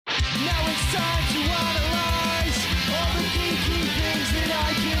it's time to analyze all the geeky things that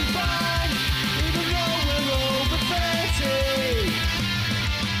I can find, even though we're over 30.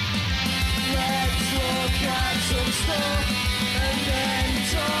 Let's look at some stuff and then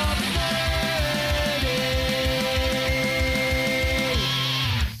talk nerdy.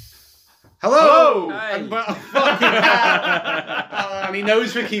 Hello! Hey. And he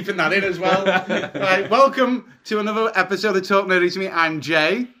knows we're keeping that in as well. Right, welcome to another episode of Talk Nerdy to Me. I'm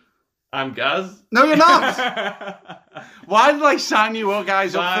Jay. I'm Gaz. No, you're not! Why did I sign you all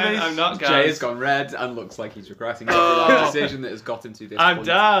guys up for Fine, this? I'm not Gaz. Jay has gone red and looks like he's regretting every life decision that has got him to this I'm point.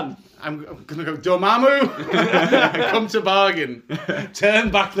 Dan. I'm going to go, Dormammu! Come to bargain.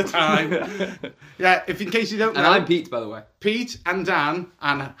 Turn back the time. Yeah, if in case you don't know... And I'm Pete, by the way. Pete and Dan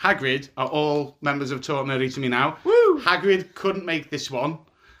and Hagrid are all members of Talk Nerdy to Me now. Woo! Hagrid couldn't make this one.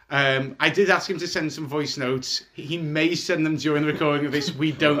 I did ask him to send some voice notes. He may send them during the recording of this.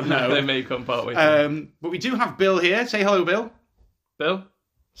 We don't know. They may come part way. But we do have Bill here. Say hello, Bill. Bill,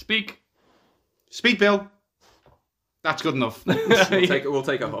 speak. Speak, Bill. That's good enough. We'll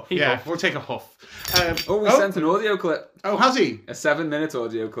take a huff. Yeah, we'll take a huff. We sent an audio clip. Oh, has he? A 7-minute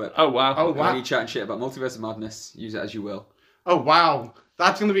audio clip. Oh, wow. Oh, wow. When you chatting shit about Multiverse of Madness, use it as you will. Oh, wow.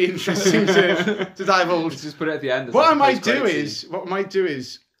 That's going to be interesting to divulge. Just put it at the end. As What like I a might post-credit scene. do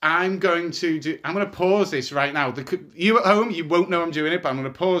is I'm going to pause this right now. You at home, you won't know I'm doing it, but I'm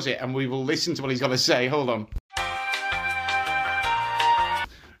going to pause it and we will listen to what he's got to say. Hold on.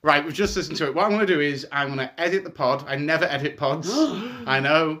 Right, we've just listened to it. What I'm going to do is I'm going to edit the pod. I never edit pods. I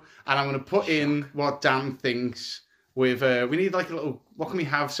know. And I'm going to put in what Dan thinks with... we need like a little... What can we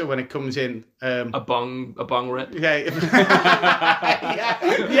have so when it comes in... A bong rip. Yeah.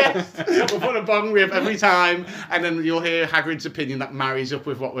 Yes. We'll put a bong rip every time, and then you'll hear Hagrid's opinion that marries up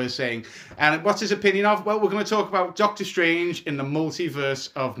with what we're saying. And what's his opinion of? Well, we're going to talk about Doctor Strange in the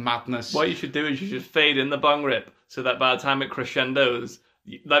Multiverse of Madness. What you should do is you should fade in the bong rip so that by the time it crescendos,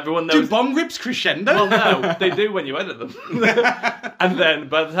 everyone knows. Do bong rips crescendo? Well, no, they do when you edit them. And then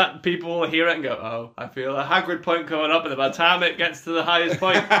by the time people will hear it and go, oh, I feel a Hagrid point coming up, and by the time it gets to the highest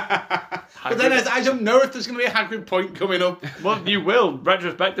point... But then I don't know if there's going to be a Hagrid point coming up. Well, you will,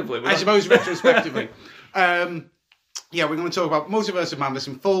 retrospectively. I suppose retrospectively. Yeah, we're going to talk about Multiverse of Madness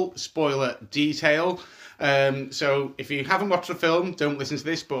in full spoiler detail. So if you haven't watched the film, don't listen to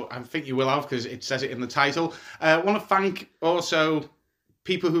this, but I think you will have because it says it in the title. I want to thank also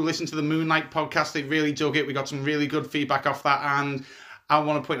people who listen to the Moon Knight podcast. They really dug it. We got some really good feedback off that, and I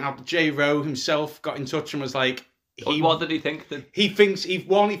want to point out that Jay Rowe himself got in touch and was like, what did he think? He thinks,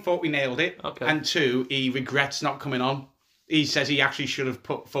 one, he thought we nailed it, Okay. and two, he regrets not coming on. He says he actually should have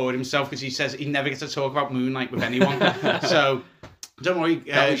put forward himself because he says he never gets to talk about Moon Knight with anyone. So, don't worry.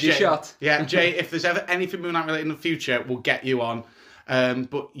 That was your shot. Yeah, Jay, if there's ever anything Moon Knight related in the future, we'll get you on.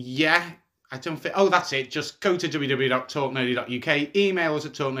 But yeah, I don't think... Oh, that's it. Just go to www.talknerdy.uk, email us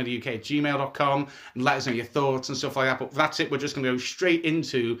at talknerdyuk@gmail.com, and let us know your thoughts and stuff like that. But that's it. We're just going to go straight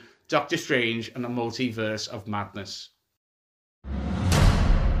into Doctor Strange and the Multiverse of Madness.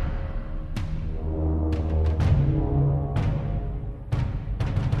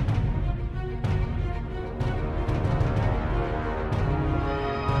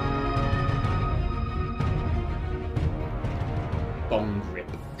 Bong rip.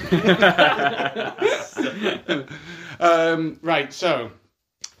 Right, so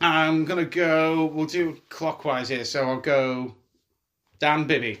I'm going to go... We'll do clockwise here. So I'll go Dan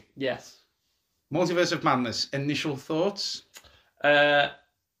Bibby. Yes. Multiverse of Madness. Initial thoughts? I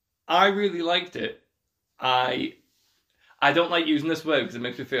really liked it. I don't like using this word because it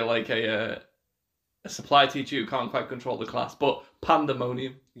makes me feel like a supply teacher who can't quite control the class, but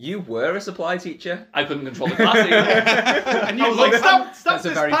pandemonium. You were a supply teacher? I couldn't control the class either. And you I was like, stop That's a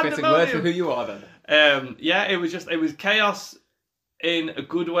this very fitting word for pandemonium. who you are, then. Yeah, it was chaos in a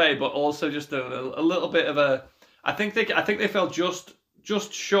good way, but also just a little bit of a... I think they fell just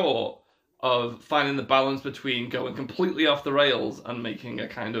short of finding the balance between going completely off the rails and making a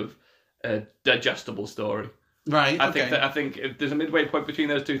kind of digestible story. Right, okay. I think if there's a midway point between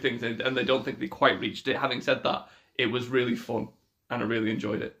those two things, and they don't think they quite reached it. Having said that, it was really fun, and I really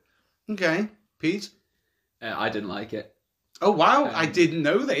enjoyed it. Okay. Pete? I didn't like it. Oh, wow. I didn't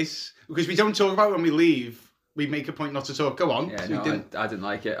know this. Because we don't talk about it when we leave. We make a point not to talk. Go on. Yeah, We no, didn't- I didn't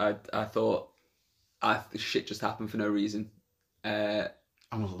like it. I thought shit just happened for no reason. I'm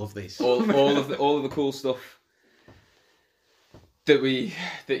going to love this. all of the cool stuff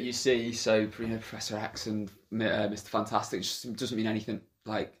that you see. So Professor X and Mr. Fantastic just doesn't mean anything.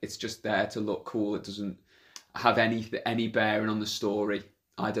 Like, it's just there to look cool. It doesn't have any bearing on the story,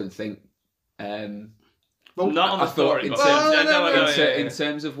 I don't think. Well, Not on the I thought story. in but- terms, Yeah, no, I know, yeah, in yeah.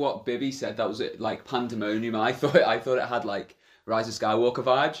 terms of what Bibby said, that was like pandemonium. I thought it had like Rise of Skywalker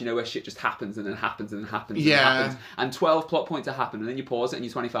vibes, where shit just happens and then happens and then happens and then Yeah. happens. And 12 plot points to happen, and then you pause it and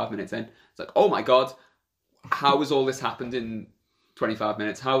you're 25 minutes in. It's like, oh my god, how has all this happened in 25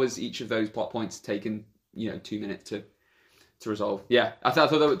 minutes? How has each of those plot points taken, 2 minutes to resolve? Yeah, I thought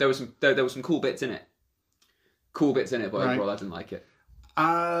there was some cool bits in it. But Right. overall I didn't like it.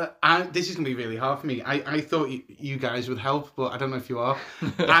 This is gonna be really hard for me. I thought you guys would help, but I don't know if you are.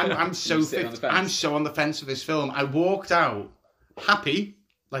 I'm so You're sitting on the fence. I'm so on the fence for this film. I walked out happy,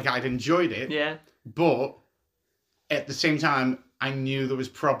 like I'd enjoyed it, Yeah. but at the same time, I knew there was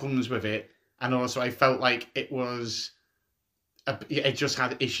problems with it, and also I felt like it just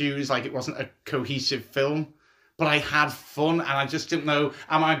had issues. Like it wasn't a cohesive film. But I had fun, and I just didn't know,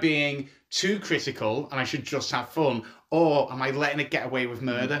 am I being too critical and I should just have fun, or am I letting it get away with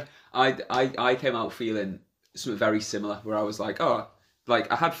murder? I came out feeling something very similar, where I was like, I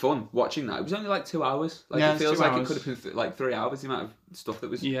had fun watching that. It was only like 2 hours. Like Yeah, it feels 2 like hours. it could have been like 3 hours. The amount of stuff that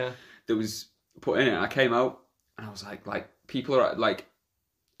was Yeah. put in it. I came out and I was like people are like,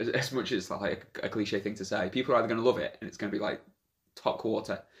 as much as like a cliche thing to say, people are either going to love it and it's going to be like top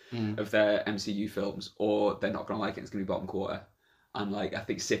quarter of their MCU films, or they're not going to like it and it's going to be bottom quarter. And like I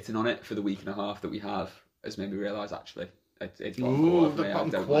think sitting on it for the week and a half that we have has made me realise actually it's bottom Ooh, quarter for the me. I bottom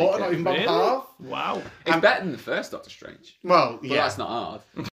don't quarter, like not it. even bottom Really? half. Wow. It's better than the first Doctor Strange. Well, But yeah. that's not hard.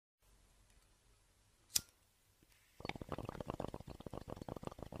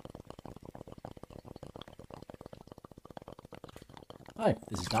 Hi,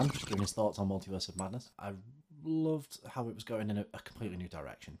 this is Dan, just giving his thoughts on Multiverse of Madness. I loved how it was going in a completely new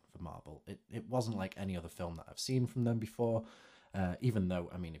direction for Marvel. It wasn't like any other film that I've seen from them before, even though,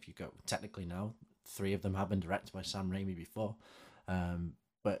 I mean, if you go technically now, 3 of them have been directed by Sam Raimi before,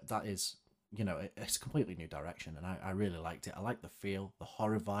 but that is, it's a completely new direction, and I really liked it. I liked the feel, the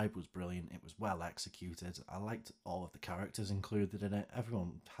horror vibe was brilliant, it was well executed, I liked all of the characters included in it,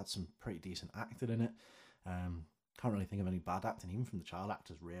 everyone had some pretty decent acting in it. Can't really think of any bad acting, even from the child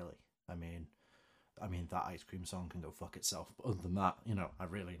actors, really. I mean, that ice cream song can go fuck itself. But other than that, I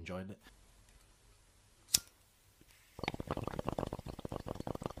really enjoyed it.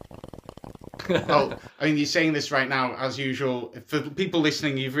 Well, I mean, you're saying this right now, as usual. For people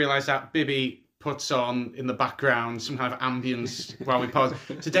listening, you've realised that Bibby puts on in the background some kind of ambience while we pause.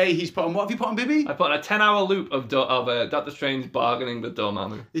 Today, he's put on, what have you put on, Bibby? I put on a 10-hour loop of Doctor Strange bargaining with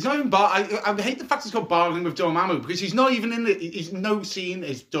Dormammu. He's not even I hate the fact it's called bargaining with Dormammu, because he's not even in he's no scene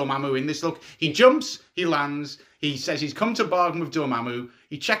is Dormammu in this. Look, he jumps, he lands, he says he's come to bargain with Dormammu,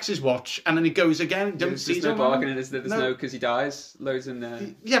 he checks his watch, and then he goes again. Don't see There's no Dormammu. bargaining, there's no because he dies. Loads in there.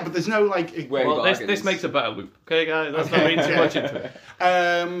 Yeah, but there's no like. Where he Well, this bargains. makes a better loop. Okay, guys? That's not reading too much into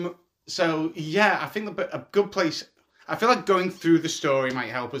it. So yeah, I think a good place. I feel like going through the story might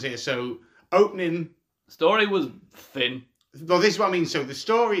help us here. So opening. Story was thin. Well, this is what I mean. So the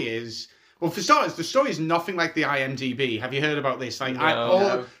story is. Well, for starters, the story is nothing like the IMDb. Have you heard about this? Like,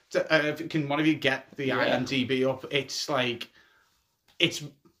 No. Can one of you get the IMDb up? It's like, it's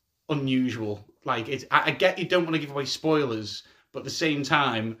unusual. Like, I get you don't want to give away spoilers, but at the same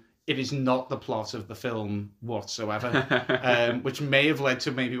time, it is not the plot of the film whatsoever, which may have led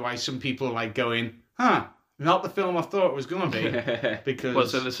to maybe why some people are like going, not the film I thought it was going to be. Because Well,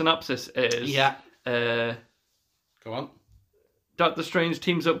 so the synopsis is... yeah, Uh, go on. Doctor Strange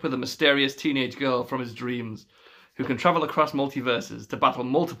teams up with a mysterious teenage girl from his dreams who can travel across multiverses to battle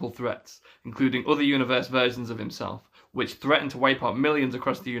multiple threats, including other universe versions of himself, which threaten to wipe out millions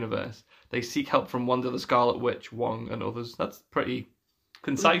across the universe. They seek help from Wanda the Scarlet Witch, Wong, and others. That's pretty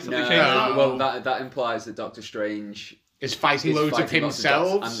concise. Have they changed that? Well, that implies that Doctor Strange Is fighting is loads of fighting lots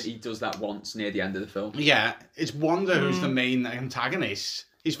himself. dots, and he does that once near the end of the film. Yeah, it's Wanda who's the main antagonist.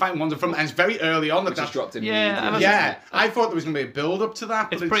 He's fighting Wanda from, and it's very early on that Which is that's... dropped in. Yeah, and Yeah, I thought there was going to be a build-up to that.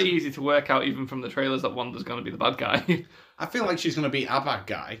 But It's pretty easy to work out even from the trailers that Wanda's going to be the bad guy. I feel like she's going to be a bad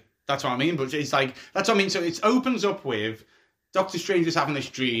guy. That's what I mean. But it's like, that's what I mean. So it opens up with Doctor Strange is having this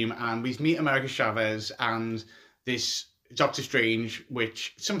dream, and we meet America Chavez and this Doctor Strange,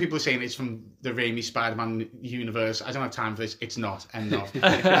 which some people are saying it's from the Raimi Spider-Man universe. I don't have time for this. It's not. End of.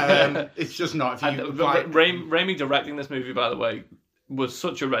 It's just not. If you Raimi directing this movie, by the way, was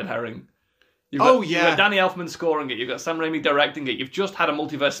such a red herring. You've yeah. You've got Danny Elfman scoring it. You've got Sam Raimi directing it. You've just had a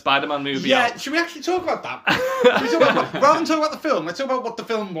multiverse Spider-Man movie Yeah, out. should we actually talk about that? Should we talk about, rather than talk about the film, let's talk about what the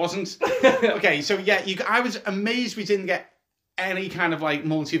film wasn't. Okay, so yeah, I was amazed we didn't get any kind of like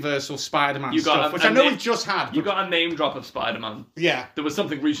multiversal Spider-Man You got stuff, a- which a I know name- we've just had. You but- got a name drop of Spider-Man. yeah, There was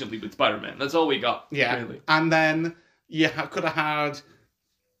something recently with Spider-Man. That's all we got. yeah, Really. and then you could have had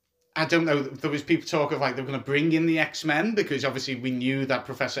I don't know. There was people talk of like they were going to bring in the X-Men because obviously we knew that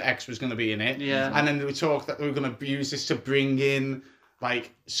Professor X was going to be in it. Yeah. And then there were talk that they were going to use this to bring in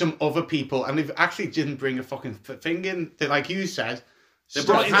like some other people, and they actually didn't bring a fucking thing in. They, like you said, They stuff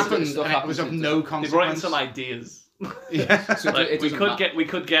brought in happened, stuff and it was of happened. no They brought in consequence. some ideas. Yeah. So Like, it we doesn't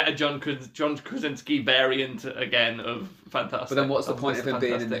could get a John Krasinski variant again of Fantastic. But then what's the of point of him Mr.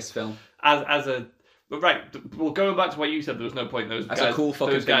 being in Fantastic. this film? As a but right, well, going back to what you said, there was no point in those That's a guys, cool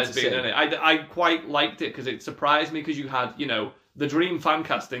fucking those thing guys to being see. in it. I quite liked it because it surprised me because you had, the dream fan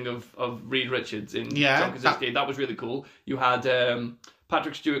casting of Reed Richards in Yeah, John Krasinski. That was really cool. You had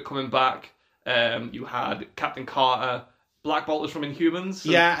Patrick Stewart coming back. You had Captain Carter. Black Bolt was from Inhumans. So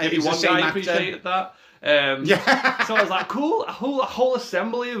Yeah, maybe it's the one same guy actor. appreciated that. Yeah. So I was like, cool, a whole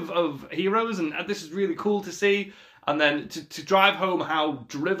assembly of heroes, and this is really cool to see. And then to drive home how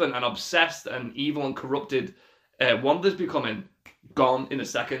driven and obsessed and evil and corrupted Wanda's becoming, gone in a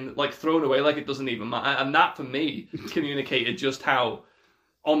second, like thrown away like it doesn't even matter. And that, for me, communicated just how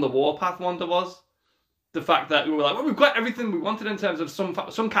on the warpath Wanda was. The fact that we were like, well, we've got everything we wanted in terms of some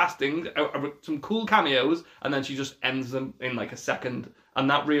casting, some cool cameos, and then she just ends them in like a second. And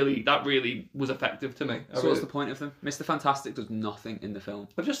that really was effective to me. So what's the point of them? Mr. Fantastic does nothing in the film.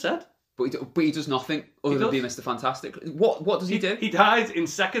 I've just said. But he does nothing other than be Mr. Fantastic. What does he do? He dies in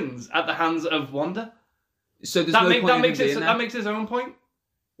seconds at the hands of Wanda. So there's That, no make, point that in makes him it being that there? makes his own point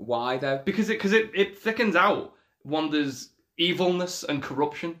Why though? because it thickens out Wanda's evilness and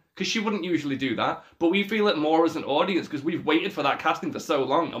corruption, because she wouldn't usually do that, but we feel it more as an audience because we've waited for that casting for so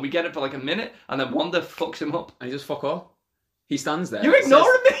long, and we get it for like a minute, and then Wanda fucks him up. And he just fuck off. He stands there. You're and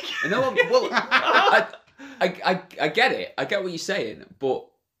ignoring me. says, No, well, I get it. I get what you're saying, but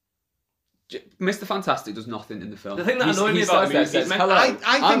Mr. Fantastic does nothing in the film. The thing that He's- annoyed me he about stands him there is and says, he's meant- "Hello, I think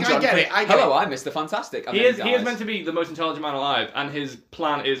I'm I John get Cra- it, I get Hello, it. I'm Mr. Fantastic." And He then is dies. meant to be the most intelligent man alive, and his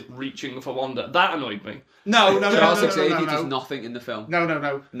plan is reaching for Wanda. That annoyed me. No, Charles Xavier does nothing in the film.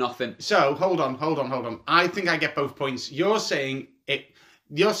 No. Nothing. So hold on. I think I get both points. You're saying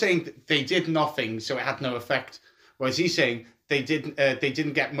that they did nothing, so it had no effect. Whereas he's saying they didn't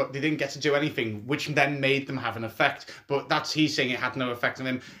get to do anything, which then made them have an effect. But he's saying it had no effect on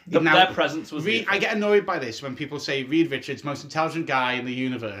him. Their presence was. I get annoyed by this when people say Reed Richards, most intelligent guy in the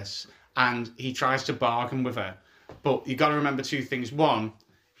universe, and he tries to bargain with her. But you got to remember two things. One,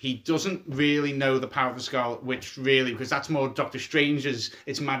 he doesn't really know the power of the skull, because that's more Doctor Strange's.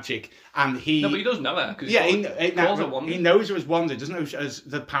 It's magic, and he. No, but he does know her. Yeah, he calls her Wanda. he knows her as Wanda, doesn't know as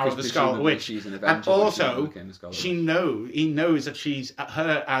the power of the Because Scarlet presumably Witch. she's an And Avenger when she also, became the Scarlet he knows that she's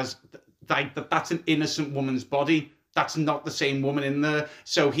her as that's an innocent woman's body. That's not the same woman in there.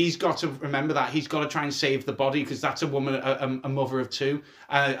 So he's got to remember that. He's got to try and save the body because that's a woman, a mother of two,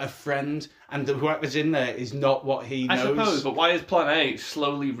 a friend, and whoever's in there is not what he knows. I suppose, but why is Plan A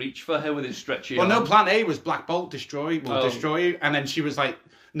slowly reach for her with his stretchy Well, no, arm? Plan A was Black Bolt destroy you, and then she was like,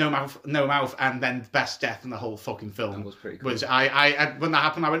 no mouth, and then best death in the whole fucking film. That was pretty cool. I when that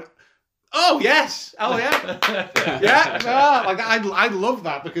happened, I went, oh yes, oh yeah, yeah. No, like I love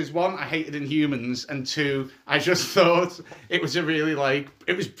that because one, I hated Inhumans, and two, I just thought it was a really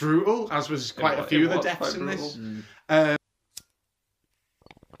it was brutal, as was quite a few of the was deaths quite in brutal. this.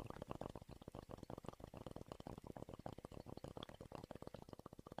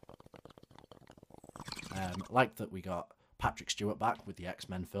 Like that we got Patrick Stewart back with the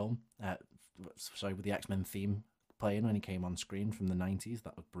X-Men film. With the X-Men theme playing when he came on screen from the 90s.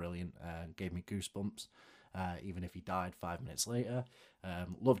 That was brilliant. Gave me goosebumps. Even if he died 5 minutes later.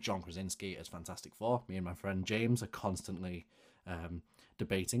 Love John Krasinski as Fantastic Four. Me and my friend James are constantly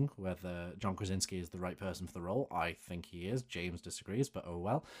debating whether John Krasinski is the right person for the role. I think he is. James disagrees, but oh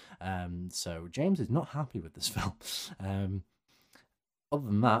well. So James is not happy with this film. Other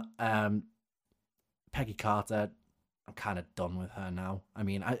than that, Peggy Carter, I'm kind of done with her now. I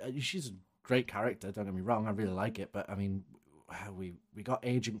mean, she's a great character, don't get me wrong, I really like it, but I mean, we got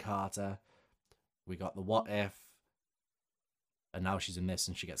Agent Carter, we got the What If, and now she's in this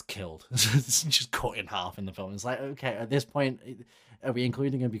and she gets killed. She's just cut in half in the film. It's like, okay, at this point, are we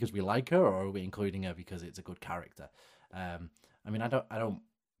including her because we like her, or are we including her because it's a good character? I mean, I don't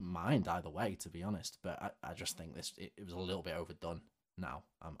mind either way, to be honest, but I just think it was a little bit overdone. Now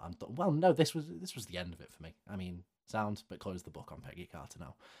I'm done. Well, no, this was the end of it for me. I mean, sound, but close the book on Peggy Carter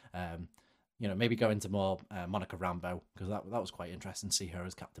now. Maybe go into more Monica Rambeau, because that was quite interesting to see her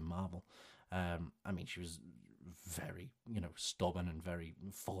as Captain Marvel. I mean, she was very stubborn and very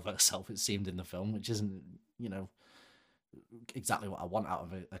full of herself, it seemed, in the film, which isn't exactly what I want out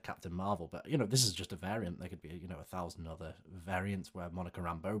of a Captain Marvel. But this is just a variant. There could be 1,000 other variants where Monica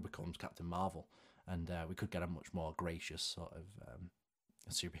Rambeau becomes Captain Marvel, and we could get a much more gracious sort of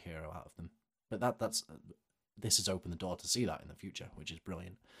a superhero out of them. But that's this has opened the door to see that in the future, which is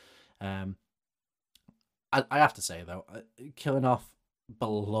brilliant. I have to say though, killing off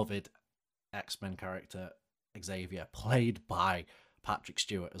beloved X-Men character Xavier, played by Patrick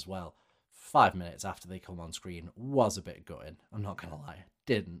Stewart as well, 5 minutes after they come on screen was a bit gutting. I'm not gonna lie,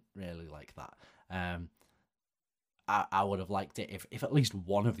 didn't really like that. I would have liked it if at least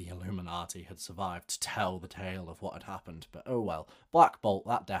one of the Illuminati had survived to tell the tale of what had happened. But oh well. Black Bolt,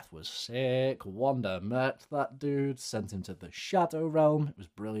 that death was sick. Wanda met that dude, sent him to the Shadow Realm. It was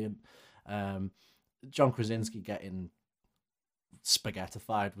brilliant. John Krasinski getting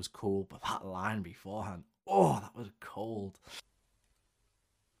spaghettified was cool, but that line beforehand, oh, that was cold.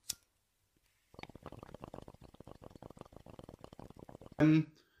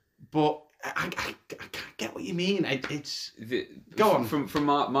 But I get what you mean. Go on. From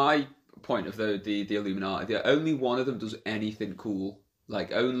my point of the Illuminati, only one of them does anything cool.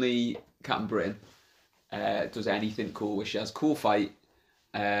 Like only Captain Britain does anything cool. Where she has a cool fight.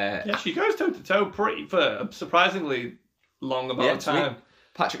 Yeah, she goes toe to toe for a surprisingly long amount of time.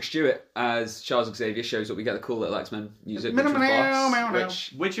 Patrick Stewart as Charles Xavier shows up. We get the cool little X-Men music,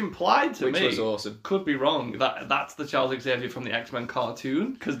 which implied to me was awesome. Could be wrong. That's the Charles Xavier from the X-Men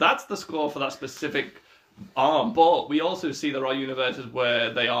cartoon, because that's the score for that specific arm. But we also see there are universes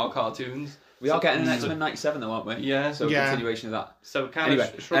where they are cartoons. We are getting an X-Men 97 though, aren't we? Yeah. So yeah. Continuation of that. So it kind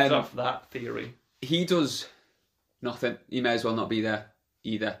of shrugs off that theory. He does nothing. He may as well not be there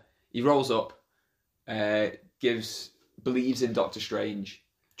either. He rolls up, believes in Doctor Strange.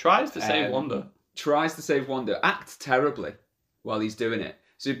 Tries to save Wanda. Acts terribly while he's doing it.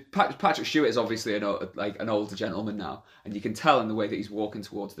 So Patrick Stewart is obviously an older gentleman now, and you can tell in the way that he's walking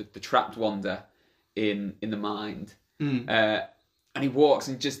towards the trapped Wanda in the mind. And he walks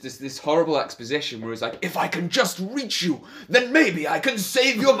and just this horrible exposition where he's like, "If I can just reach you, then maybe I can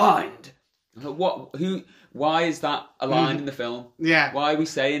save your mind." I'm like, what? Who? Why is that a line in the film? Yeah. Why are we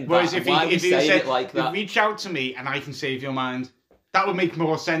saying Whereas that? if Why are we saying said, it like that? Reach out to me and I can save your mind. That would make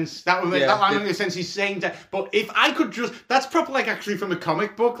more sense. That would make that line make sense. He's saying that. But if I could just, that's probably like actually from a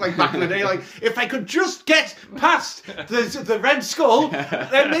comic book, like back in the day. Like if I could just get past the Red Skull,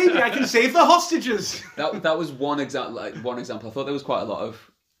 then maybe I can save the hostages. That was one example. I thought there was quite a lot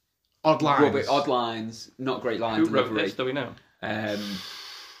of odd lines, not great lines. Who wrote this? Do we know? And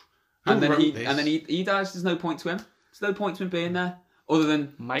then he dies. There's no point to him. There's no point to him being there, other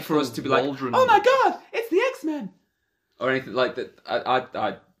than for us to be Waldron. like, "Oh my god, it's the X-Men," or anything like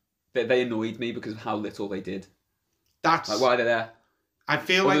that. They annoyed me because of how little they did. That's like, why are they there? I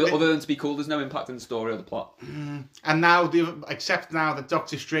feel other than to be cool, there's no impact on the story or the plot. And now, except now that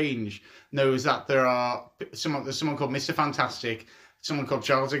Doctor Strange knows that there's someone called Mr. Fantastic, someone called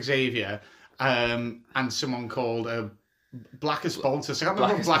Charles Xavier, and someone called Blackus Boltus. I can't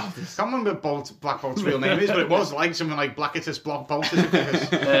remember Black Bolt's real name is, but it was like something like Blackitus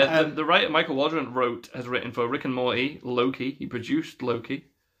Boltus. The writer Michael Waldron has written for Rick and Morty, Loki. He produced Loki.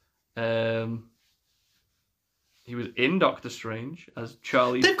 He was in Doctor Strange as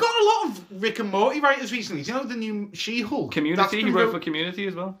Charlie. They've got a lot of Rick and Morty writers recently. Do you know the new She-Hulk? Community. He wrote for Community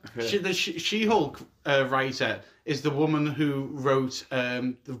as well. The She-Hulk writer is the woman who wrote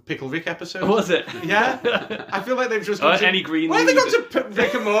the Pickle Rick episode. Was it? Yeah. I feel like they've just gone to... Any green. Why have they gone to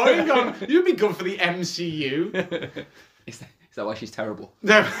Rick and Morty and gone, you'd be good for the MCU? Is that why she's terrible?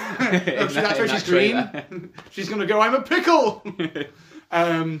 No. That's why she's green. She's going to go, I'm a pickle.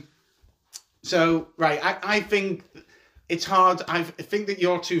 So, right, I think it's hard. I think that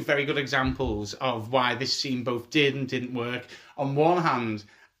you're two very good examples of why this scene both did and didn't work. On one hand,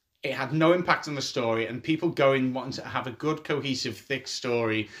 it had no impact on the story, and people wanting to have a good, cohesive, thick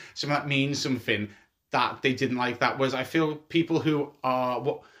story, something that means something, that they didn't like that. Whereas I feel people who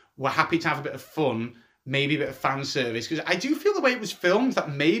were happy to have a bit of fun, maybe a bit of fan service, because I do feel the way it was filmed that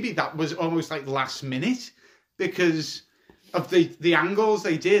maybe that was almost like last minute, because of the angles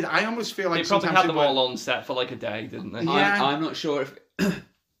they did. I almost feel like they probably had them all on set for like a day, didn't they? Yeah. I'm not sure of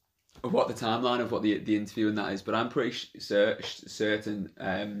what the timeline of what the interview and that is, but I'm pretty certain.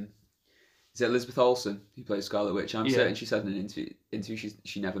 Is it Elizabeth Olsen who plays Scarlet Witch? I'm certain she said in an interview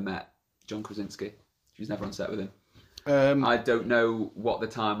she never met John Krasinski. She was never on set with him. I don't know what the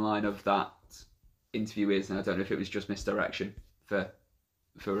timeline of that interview is, and I don't know if it was just misdirection for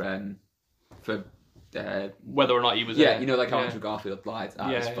whether or not he was. You know, like how Andrew Garfield lied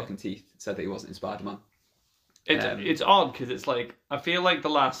out his fucking teeth, said that he wasn't in Spider-Man. It's odd because it's like I feel like the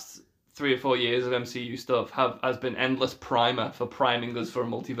last 3 or 4 years of MCU stuff has been endless primer for priming us for a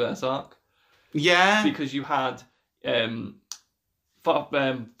multiverse arc. Yeah, because you had Far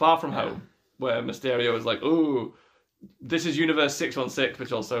From Home, where Mysterio was like, "Oh, this is Universe 616,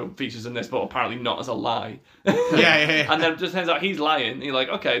 which also features in this, but apparently not as a lie. Yeah. And then it just turns out he's lying. And you're like,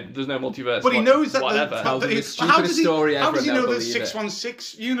 okay, there's no multiverse. But he knows that whatever. Tells him the how stupidest story how ever does he and know they'll there's believe it.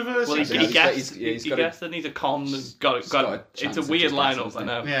 616 universe? Well, he he's guessed. got He a- guessed that he's a con. And got got a it's chance a of weird just guessing, lineup, I isn't it?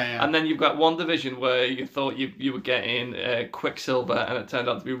 know. Yeah. And then you've got one division where you thought you were getting Quicksilver, and it turned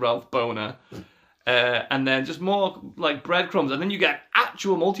out to be Ralph Boner. And then just more like breadcrumbs, and then you get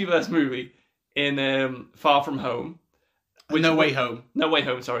actual multiverse movie in Far From Home. No Way Home. No Way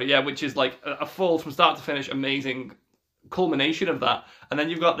Home, sorry. Yeah, which is like a full, from start to finish, amazing culmination of that. And then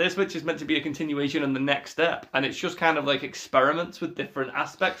you've got this, which is meant to be a continuation and the next step. And it's just kind of like experiments with different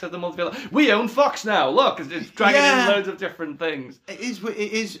aspects of the multiverse. We own Fox now. Look, it's dragging in loads of different things. It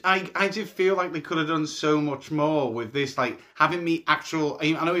is. I did feel like they could have done so much more with this, like having me actual.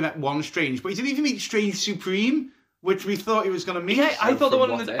 I know we met one Strange, but he didn't even meet Strange Supreme, which we thought he was going to meet. Yeah, I thought the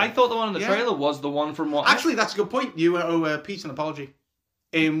from one. What I thought the one in the Yeah. trailer was the one from What. Actually, that's a good point. You owe Pete an apology.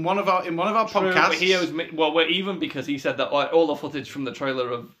 In one of our True, podcasts, but he owes me. Well, we're even because he said that all the footage from the trailer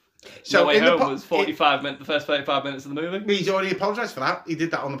of So No Way in the Home po- was 45 minutes. The first 35 minutes of the movie. he's already apologised for that. He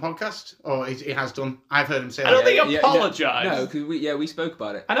did that on the podcast, or he has done. I've heard him say I that. don't think he apologised. No, because we spoke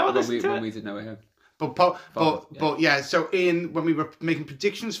about it. I know, I when listened to when it. we did No Way Home. But yeah. So when we were making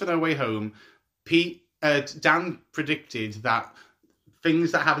predictions for No Way Home, Dan predicted that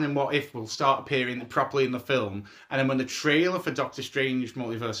things that happen in What If will start appearing properly in the film, and then when the trailer for Doctor Strange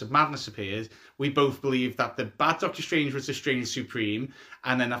Multiverse of Madness appeared, we both believed that the bad Doctor Strange was the Strange Supreme,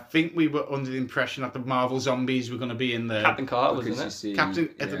 and then I think we were under the impression that the Marvel zombies were going to be in the Captain Carter was in Because you it. see, Captain.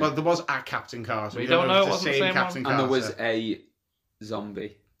 yeah. Well, there was a Captain Carter. We don't know, it wasn't the same Captain and there was Carter. a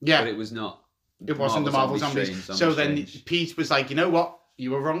zombie. Yeah. But it was not. It wasn't the Marvel Zombies. Strange, So then Strange. Pete was like, you know what?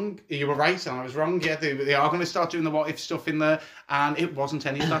 You were wrong. You were right, and I was wrong. Yeah, they are going to start doing the What If stuff in there, and it wasn't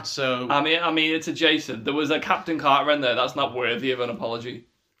any of that. So I mean, it's adjacent. There was a Captain Carter in there. That's not worthy of an apology.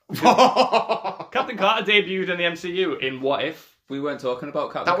 Captain Carter debuted in the MCU in What If. We weren't talking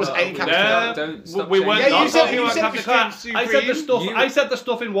about Captain That was Carter. a Captain Carter. Don't stop we weren't changing Yeah, not you said- talking you about said Captain Strange Carter. I said the Supreme. stuff. You- I said the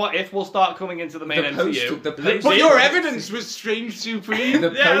stuff in What If will start coming into the main The post- MCU. the post- but Did- your evidence was Strange Supreme.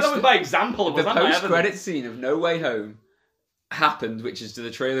 The yeah, that post- was my example. It The was not my post-credit evidence. scene of No Way Home happened, which is to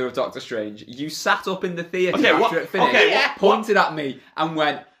the trailer of Doctor Strange. You sat up in the theatre Okay, after what- it finished, okay, what- pointed at me, and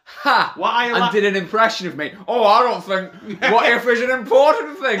went, "Ha!" What I and la- did an impression of me. Oh, I don't think What If is an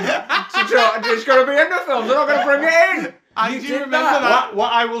important thing. It's going to be in the film. They're not going to bring it in. I You do did remember that. that.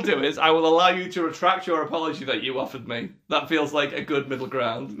 What I will do is I will allow you to retract your apology that you offered me. That feels like a good middle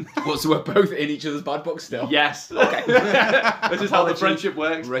ground. Well, so we're both in each other's bad books still. Yes. Okay. This is how the Apology friendship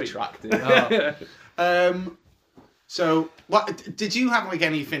works. Retracted. So, what did you have like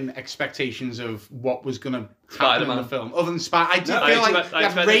anything expectations of what was going to happen in Spider-Man. the film other than Spider? I did I feel like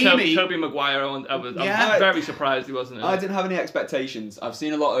expected Raimi. Tobey Maguire. And I'm Yeah. very surprised he wasn't in it. I didn't have any expectations. I've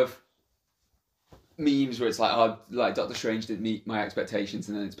seen a lot of memes where it's like, oh, like Doctor Strange didn't meet my expectations,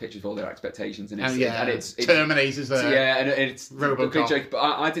 and then it's pictures of all their expectations, and it's, yeah, and it's Terminator's there. yeah, and it's RoboCop. a big joke. But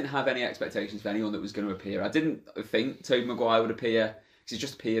I didn't have any expectations for anyone that was going to appear. I didn't think Tobey Maguire would appear because he's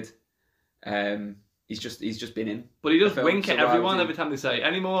just appeared. He's just been in. But he does the film, wink at so why everyone would he- every time they say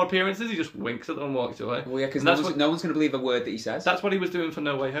any more appearances. He just winks at them and walks away. Well, yeah, because And no, that's no one's going to believe a word that he says. That's what he was doing for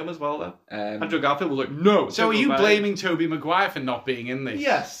No Way Home as well, though. Um, Andrew Garfield was like, no. So, are Tobey you Maguire. blaming Tobey Maguire for not being in this?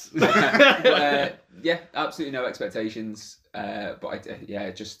 Yes. but, yeah, absolutely no expectations. But I I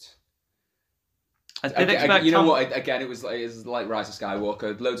did expect. you know Tom- what? Again, it was like Rise of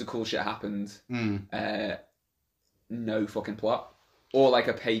Skywalker. Loads of cool shit happened. No fucking plot, or like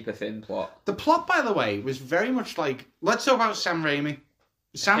a paper thin plot. The plot, by the way, was very much like. Let's talk about Sam Raimi.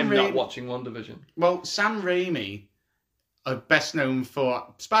 Sam him Raimi. not watching WandaVision. Well, Sam Raimi are best known for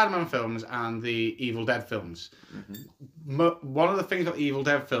Spider-Man films and the Evil Dead films. One of the things about Evil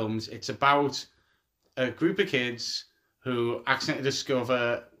Dead films, it's about a group of kids who accidentally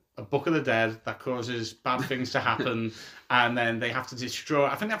discover a book of the dead that causes bad things to happen, and then they have to destroy.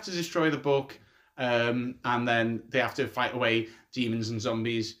 I think they have to destroy the book, and then they have to fight away demons and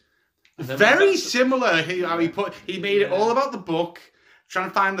zombies. Very similar. He made it all about the book, trying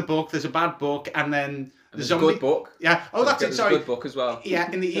to find the book. There's a bad book, and then the There's zombie. a good book. Yeah. Oh, that's it. There's Sorry. a good book as well.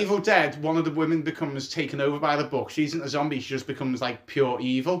 Yeah, in the Evil Dead, one of the women becomes taken over by the book. She isn't a zombie; she just becomes like pure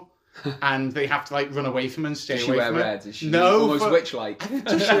evil, and they have to like run away from her and stay Does she away wear from her. red? Is she No, almost but- witch-like?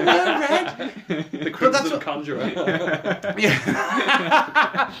 Does she wear red? The that's Crimson what- Conjurer.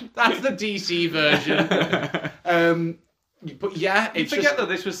 Yeah, that's the DC version. But yeah, You it's forget just that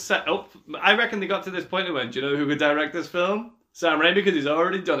this was set up. I reckon they got to this point and went, do you know who could direct this film? Sam Raimi, because he's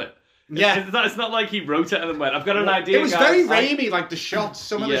already done it. Yeah. It's not like he wrote it and then went, I've got an idea, It was guys. very Raimi, like the shots.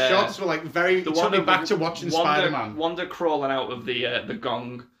 Some of the Yeah. shots were like very. It took me back to watching Spider-Man. Wanda crawling out of the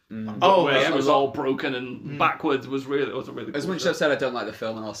gong. Oh, where yeah, it was well- all broken and backwards was a really cool As much as shot. I've said I don't like the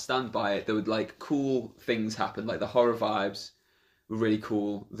film and I'll stand by it, there would like cool things happen, like the horror vibes were really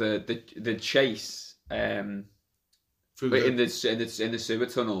cool. The chase Through in the sewer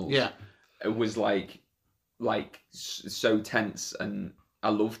tunnels, yeah. it was like so tense, and I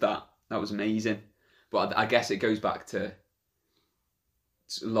loved that. That was amazing. But I guess it goes back to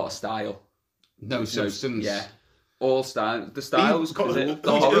a lot of style. No substance. Yeah, all style. The style was Who the do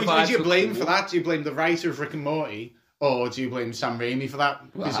horror you vibes were blame cool. for that? Do you blame the writer of Rick and Morty, or do you blame Sam Raimi for that?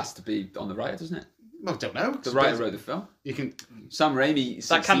 Well, it has to be on the writer, doesn't it? Well, I don't know. The writer wrote the film. You can Sam Raimi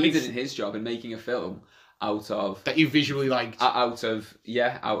That can be- succeeded in his job in making a film out of that you visually liked. the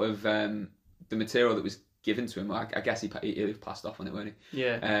material that was given to him. Like, I guess he passed off on it, weren't he?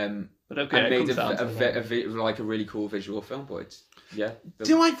 Yeah. But okay, And it made comes down to that. like a really cool visual film. But it's, yeah, Do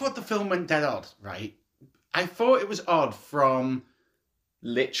you know, I thought the film went dead odd, right? I thought it was odd from...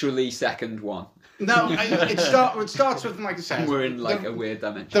 literally second one. No, it starts with, like I said... We're in like the- a weird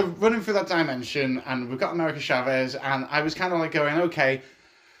dimension. They're running through that dimension, and we've got America Chavez, and I was kind of like going, okay,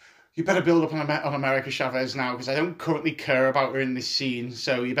 you better build up on America Chavez now, because I don't currently care about her in this scene,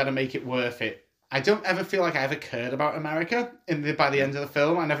 so you better make it worth it. I don't ever feel like I ever cared about America by the end of the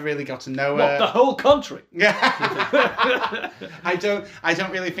film. I never really got to know her. What, the whole country? Yeah, I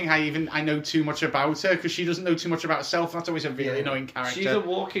don't really think I know too much about her, because she doesn't know too much about herself. That's always a really annoying character. She's a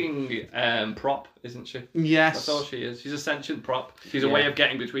walking prop, isn't she? Yes. That's all she is. She's a sentient prop. She's a way of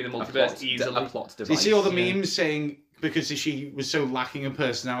getting between the multiverse easily. A plot device. Do you see all the memes saying because she was so lacking in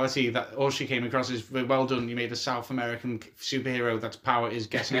personality that all she came across is, well done, you made a South American superhero that's power is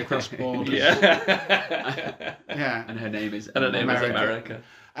getting across borders. Yeah. Yeah. And her name is And her name is America. America.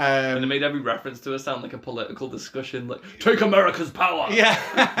 And it made every reference to her sound like a political discussion, like, take America's power!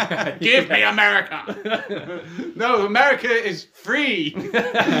 Yeah. Give me America. No, America is free.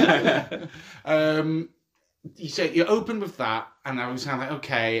 You opened with that, and I was kind of like,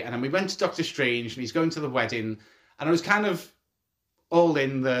 okay. And then we went to Doctor Strange, and he's going to the wedding, and I was kind of all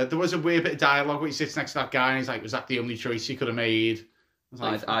in there. There was a weird bit of dialogue where he sits next to that guy, and he's like, was that the only choice he could have made? I was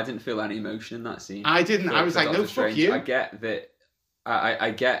like, I didn't feel any emotion in that scene. I didn't. I was like, no, Doctor fuck Strange. you. I get that.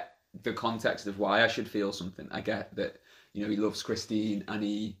 I get the context of why I should feel something. I get that, you know, he loves Christine,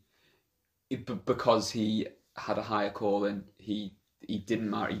 and because he had a higher calling, he didn't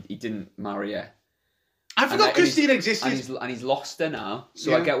marry her. I forgot And Christine he's- existed. and he's lost her now.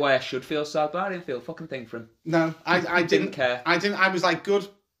 So Yeah. I get why I should feel sad, but I didn't feel a fucking thing for him. No, I didn't care. I didn't. I was like, good.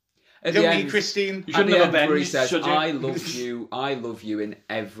 At Don't the need end, Christine. You At shouldn't the have end where he avenged, says, should you? I love you in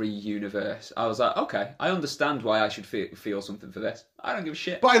every universe. I was like, okay, I understand why I should feel something for this. I don't give a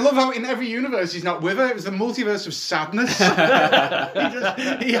shit. But I love how in every universe he's not with her. It was the multiverse of sadness.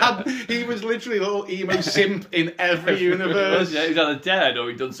 he was literally a little emo simp in every universe. Yeah, he's either dead or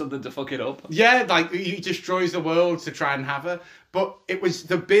he's done something to fuck it up. Yeah, like he destroys the world to try and have her. But it was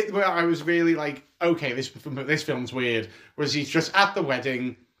the bit where I was really like, okay, this film's weird. Was he's just at the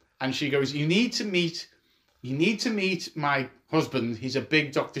wedding, and she goes, "You need to meet my husband. He's a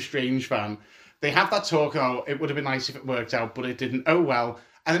big Doctor Strange fan." They have that talk. Oh, it would have been nice if it worked out, but it didn't. Oh well.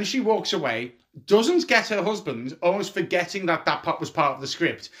 And then she walks away, doesn't get her husband, almost forgetting that part was part of the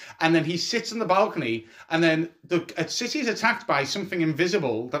script. And then he sits on the balcony, and then the city is attacked by something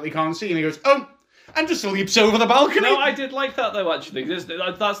invisible that they can't see, and he goes, "Oh," and just leaps over the balcony. No, I did like that though. Actually,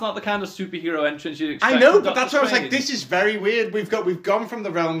 that's not the kind of superhero entrance you'd expect. I know, from but that's Doctor why I was like, Strange. this is very weird. We've gone from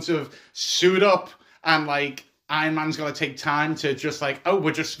the realms of suit up and like Iron Man's got to take time to just like, oh,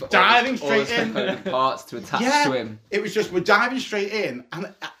 we're just diving All the straight in. component parts to attach Yeah, to him. it was just we're diving straight in,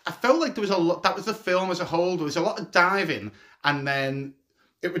 and I felt like there was a lot. That was the film as a whole. There was a lot of diving, and then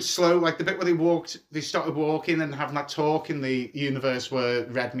it would slow. Like the bit where they started walking and having that talk in the universe where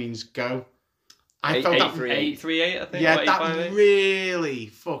red means go. I felt that. 838, I think. Yeah, or that 858. really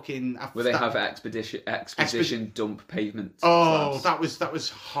fucking. Where they that- have exposition dump pavement. Oh, slabs. that was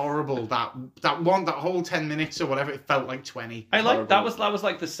horrible. That whole 10 minutes or whatever, it felt like 20. I like that Horrible. was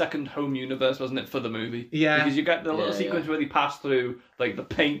like the second home universe, wasn't it, for the movie? Yeah. Because you get the little Yeah, sequence yeah. where they pass through like the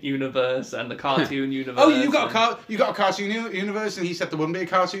paint universe and the cartoon universe. Oh, you got and- a cartoon universe, and he said there wouldn't be a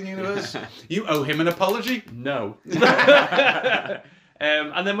cartoon universe. You owe him an apology. No.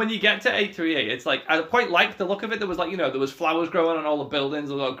 And then when you get to 838, it's like, I quite liked the look of it. There was like, there was flowers growing on all the buildings,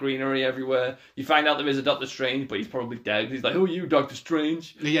 a lot of greenery everywhere. You find out there is a Doctor Strange, but he's probably dead. He's like, who are you, Doctor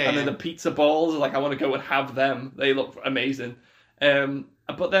Strange? Yeah, and then yeah. the pizza balls, like, I want to go and have them. They look amazing.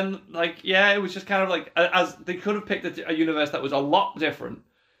 But then, like, yeah, it was just kind of like, as they could have picked a universe that was a lot different,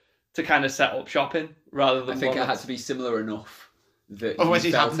 to kind of set up shopping rather than. I think one it had to be similar enough that Otherwise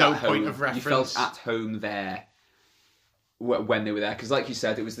you you'd have felt no at point home- of reference. You felt at home there when they were there, because like you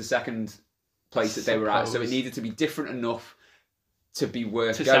said, it was the second place that they were at, so it Suppose. needed to be different enough to be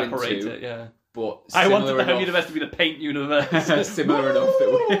worth to going separate to. it. Yeah. But I wanted similar the home enough- universe to be the paint universe. similar enough that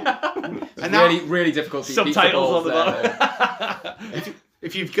we And now- really, really difficult to keep the Subtitles on balls the there. bottom.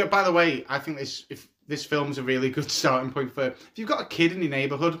 If you've got, by the way, I think this film's a really good starting point for if you've got a kid in your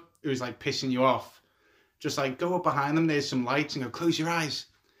neighbourhood who's like pissing you off, just like go up behind them. There's some lights and go close your eyes.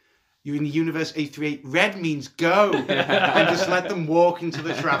 You're in the universe 838. Red means go, and just let them walk into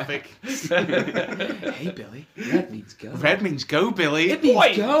the traffic. Hey Billy, red means go. Red means go, Billy. It means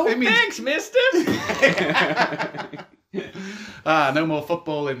Wait, go. It means Thanks, mister. no more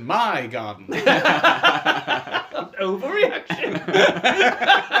football in my garden. Overreaction.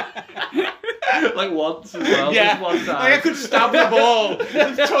 Like once as well. Yeah, Just one like time. I could stab the ball.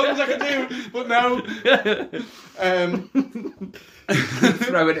 There's tons I could do, but no.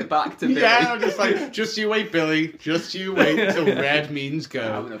 Throwing it back to Billy. Yeah, I'm just like, just you wait, Billy. Just you wait till red means I'm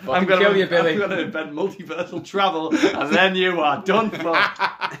go. gonna I'm fucking gonna, kill you, Billy. I'm gonna invent multiversal travel, and then you are done for.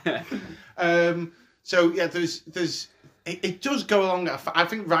 So yeah, there's it does go along. I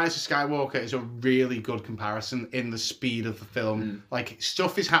think Rise of Skywalker is a really good comparison in the speed of the film. Like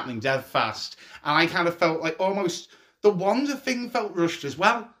stuff is happening dead fast, and I kind of felt like almost the Wanda thing felt rushed as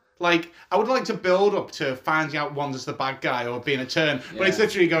well. Like I would like to build up to finding out Wanda's the bad guy or being a turn, but it's Yeah.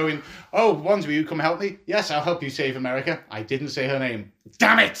 literally going, "Oh, Wanda, will you come help me? Yes, I'll help you save America." I didn't say her name.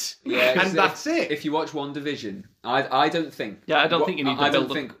 Damn it! Yeah, and that's it. If you watch WandaVision, I don't think. Yeah, I don't think you need to I don't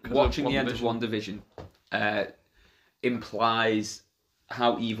build up think because of watching the end of WandaVision. WandaVision implies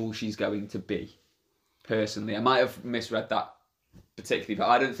how evil she's going to be. Personally, I might have misread that particularly, but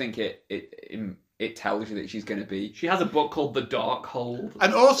I don't think it tells you that she's going to be. She has a book called The Dark Hold.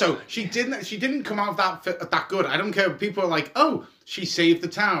 And also, she didn't come out that good. I don't care. People are like, "Oh, she saved the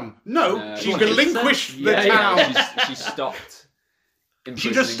town." No, she well, relinquished the Yeah, town. yeah, she stopped.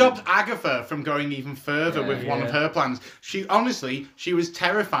 She just stopped Agatha from going even further Yeah, with one of her plans. She was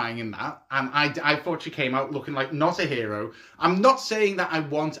terrifying in that, and I thought she came out looking like not a hero. I'm not saying that I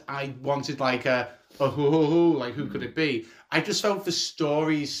wanted like a like who could it be? I just felt for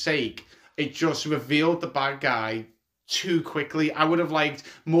story's sake, it just revealed the bad guy too quickly. I would have liked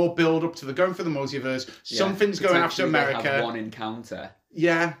more build up to the going for the multiverse. Yeah, Something's going after potentially they'll America. have one encounter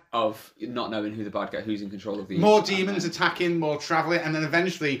Yeah. of not knowing who the bad guy, who's in control of the More demons attacking, more traveling, and then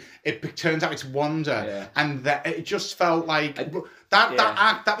eventually it turns out it's Wanda, Yeah. and it just felt like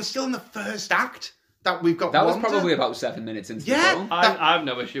that was still in the first act that we've got. That was Wanda. probably about 7 minutes into the Yeah. film. I have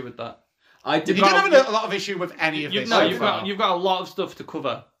no issue with that. I did You not. didn't have a lot of issue with any of this. so You've far. got a lot of stuff to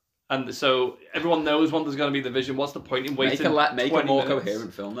cover, and so everyone knows Wanda's going to be the Vision. What's the point in Make waiting? a 20 more minutes?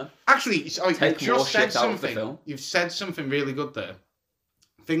 coherent film then. Actually, you've Take more just said shit out of the something. film. You've said something really good there.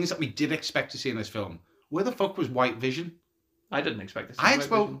 Things that we did expect to see in this film. Where the fuck was White Vision? I didn't expect this.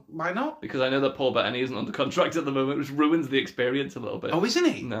 Why not? Because I know that Paul Bettany isn't under contract at the moment, which ruins the experience a little bit. Oh, isn't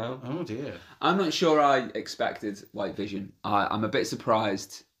he? No. Oh dear. I'm not sure I expected White Vision. I'm a bit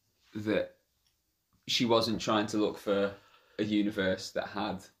surprised that she wasn't trying to look for a universe that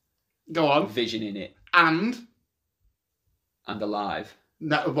had Go on. Vision in it And alive.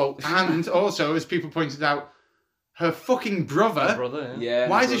 and also, as people pointed out, her fucking brother. My brother, yeah. Yeah.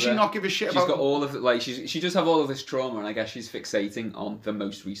 Why her does she brother. not give a shit She's about? got all of the, she does have all of this trauma, and I guess she's fixating on the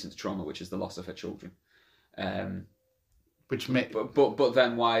most recent trauma, which is the loss of her children. Which But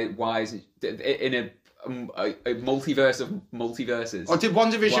then why isn't in a multiverse of multiverses? Or did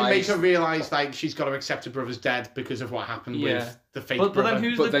WandaVision Why make is- her realise like she's got to accept her brother's dead because of what happened Yeah. with the fake But brother? then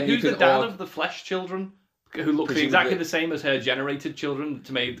who's But then you who's the can dad all- of the flesh children? Who look Presumably- exactly the same as her generated children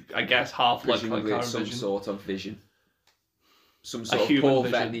to make, I guess, half like Presumably Karen it's some Vision. sort of vision. Some sort of human Paul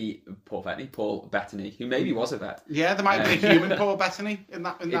Bettany, who maybe was a vet. Yeah, there might be a human Paul Bettany in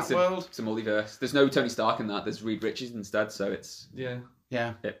that world. It's a multiverse. There's no Tony Stark in that. There's Reed Richards instead, so it's Yeah.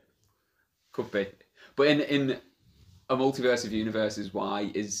 Yeah. could be. But in a multiverse of universes,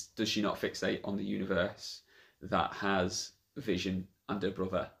 does she not fixate on the universe that has Vision and her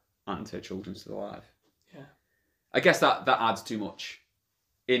brother and her children still alive? Yeah. I guess that adds too much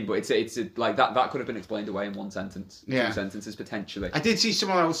in, but it's like that could have been explained away in one sentence, Yeah. 2 sentences potentially. I did see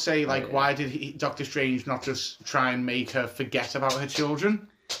someone else say like, Yeah. why did Doctor Strange not just try and make her forget about her children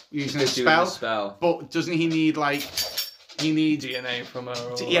using a Doing spell? the spell. But doesn't he need like he needs DNA from her.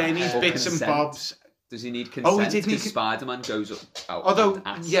 Or he needs Or bits and consent. bobs Does he need Oh, he consent? did need Because Spider-Man goes out. Although, and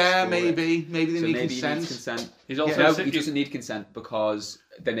asks yeah, for maybe it. they So need maybe consent. he needs consent. He's also No, sick- he doesn't need consent because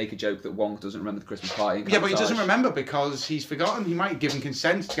they make a joke that Wong doesn't remember the Christmas party. in Yeah, but he doesn't Camouflage. remember because he's forgotten. He might give him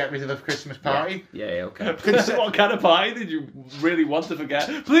consent to get rid of the Christmas party. Yeah, okay. What kind of pie did you really want to forget?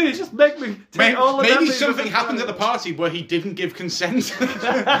 Please just make me take all of Maybe everything something from happened at the party where he didn't give consent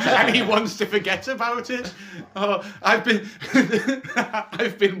and he wants to forget about it. Oh, I've been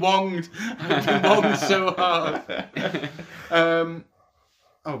wonged. I've been wonged so hard.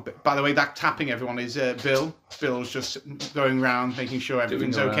 By the way, that tapping everyone is Bill. Bill's just going around making sure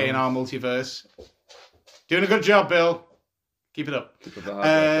everything's Doing the okay in our multiverse. Doing a good job, Bill. Keep it up.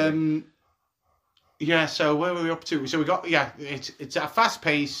 Yeah, so where were we up to? So we got, it's at a fast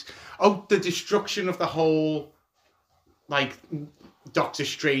pace. Oh, the destruction of the whole, like, Doctor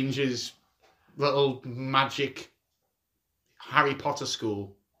Strange's little magic Harry Potter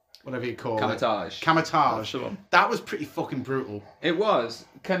school, whatever you call it. Camouflage. Camouflage. the one. That was pretty fucking brutal. It was.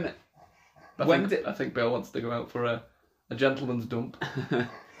 I think Bill wants to go out for a gentleman's dump. Well,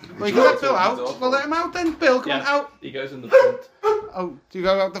 you can let Bill out. Well, let him out then. Bill, come on out. He goes in the front. Oh, do you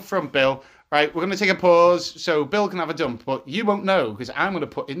go out the front, Bill? Right, we're going to take a pause so Bill can have a dump, but you won't know because I'm going to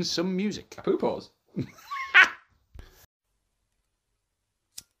put in some music. Poo pause.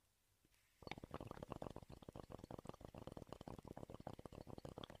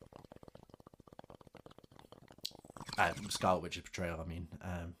 Scarlet Witch's portrayal, I mean,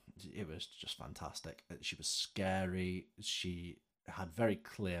 it was just fantastic. She was scary. She had very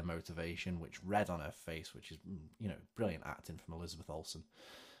clear motivation, which read on her face, which is, brilliant acting from Elizabeth Olsen.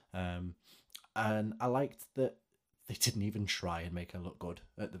 And I liked that they didn't even try and make her look good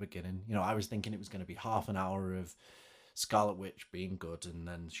at the beginning. I was thinking it was going to be half an hour of Scarlet Witch being good, and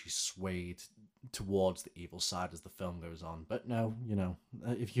then she swayed towards the evil side as the film goes on. But no,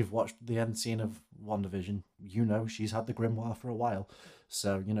 if you've watched the end scene of WandaVision, she's had the grimoire for a while.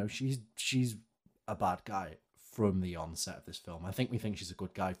 So, she's a bad guy from the onset of this film. I think we think she's a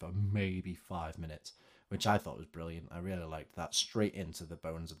good guy for maybe 5 minutes, which I thought was brilliant. I really liked that. Straight into the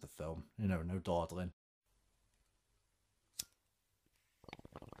bones of the film. No dawdling.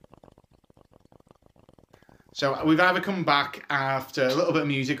 So we've either come back after a little bit of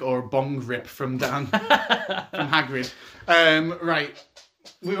music or a bong rip from Dan, from Hagrid. Right,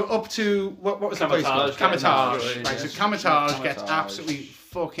 we were up to, what was the place called? Camouflage. Right, so Camouflage gets absolutely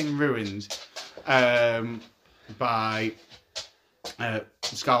fucking ruined by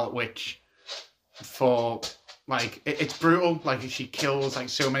Scarlet Witch for, like, it's brutal. Like, she kills, like,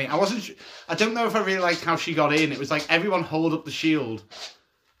 so many. I don't know if I really liked how she got in. It was like, everyone hold up the shield.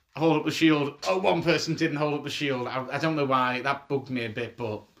 Oh, one person didn't hold up the shield. I don't know why. That bugged me a bit,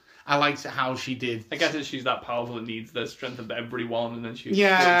 but I liked how she did. I guess she's that powerful, it needs the strength of everyone, and then she...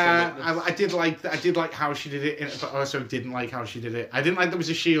 Yeah, I did like that. I did like how she did it, but also didn't like how she did it. I didn't like there was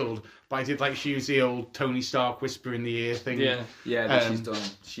a shield, but I did like she used the old Tony Stark whisper in the ear thing. Yeah,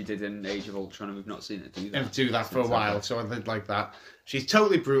 that she did in Age of Ultron, and we've not seen it do that. And do that for a while, so I did like that. She's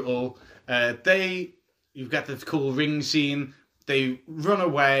totally brutal. You've got the cool ring scene. They run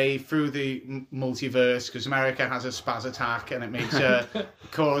away through the multiverse because America has a spaz attack and it makes a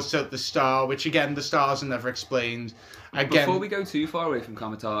cause to the star, which again, the stars are never explained. Again, before we go too far away from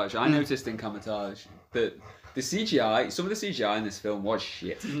Camouflage, I noticed in Camouflage that the CGI, some of the CGI in this film was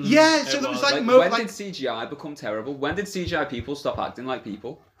shit. Yeah, so there was like... when did CGI become terrible? When did CGI people stop acting like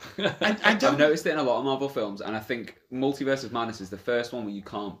people? I've noticed it in a lot of Marvel films, and I think Multiverse of Madness is the first one where you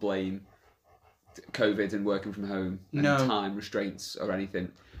can't blame COVID and working from home and time restraints or anything,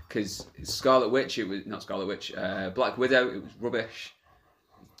 because Scarlet Witch, it was not Scarlet Witch, Black Widow, it was rubbish.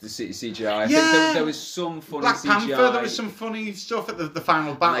 The CGI, I think there was some funny Black CGI. Panther, there was some funny stuff at the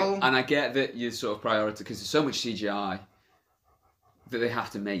final battle, and I get that you sort of prioritize because there's so much CGI that they have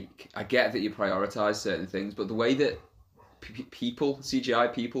to make. I get that you prioritize certain things, but the way that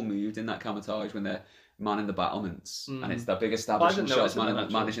CGI people moved in that Camouflage when they're manning the battlements, and it's that big establishment shots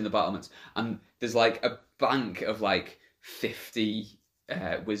managing the battlements, and there's like a bank of like 50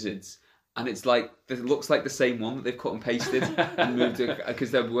 wizards, and it's like it looks like the same one that they've cut and pasted and moved because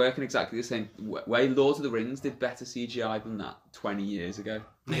they're working exactly the same way. Lord of the Rings did better CGI than that 20 years ago.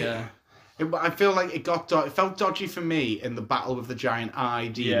 Yeah. I feel like it felt dodgy for me in the Battle with the Giant Eye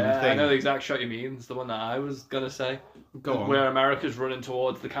demon thing. I know the exact shot you mean. It's the one that I was going to say. Go on. Where America's running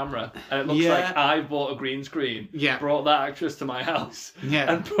towards the camera. And it looks like I've bought a green screen, brought that actress to my house,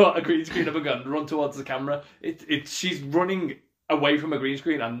 and put a green screen of a gun, run towards the camera. She's running away from a green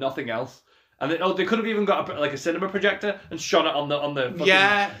screen and nothing else. And they could have even got a cinema projector and shone it on the fucking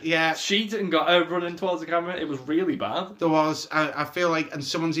yeah. sheet and got her running towards the camera. It was really bad. There was, I feel like, and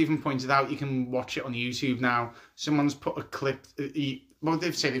someone's even pointed out, you can watch it on YouTube now. Someone's put a clip. Well,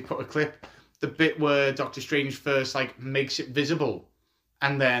 they've said they put a clip. The bit where Doctor Strange first makes it visible,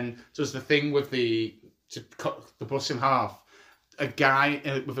 and then does the thing with to cut the bus in half. A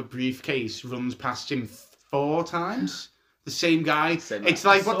guy with a briefcase runs past him 4 times. The same guy. It's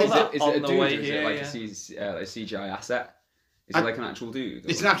like what they did. Is it a dude or is it like a CGI asset? Is it like an actual dude?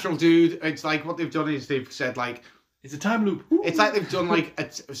 It's an actual dude. It's like what they've done is they've said it's a time loop. It's like they've done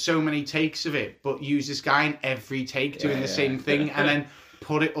so many takes of it, but use this guy in every take doing the same thing, and then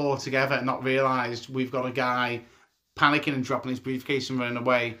put it all together and not realised we've got a guy panicking and dropping his briefcase and running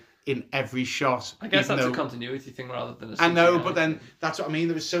away in every shot. I guess that's a continuity thing rather than a CGI. I know, but then that's what I mean.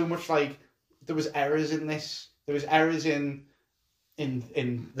 There was so much there was errors in this. There was errors in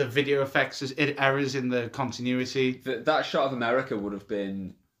the video effects. There's errors in the continuity. That shot of America would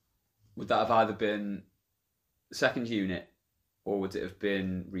that have either been second unit or would it have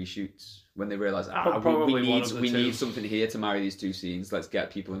been reshoots when they realised we need something here to marry these 2 scenes. Let's get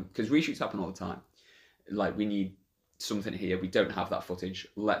people in, because reshoots happen all the time. We need something here. We don't have that footage.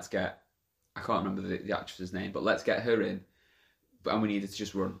 Let's get, I can't remember the actress's name, but let's get her in. And we needed to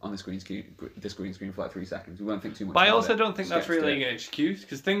just run on the screen screen for 3 seconds. We won't think too much. But I also don't think that's really an excuse,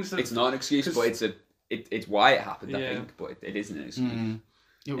 because it's not an excuse, but it's why it happened. I think, but it isn't an excuse.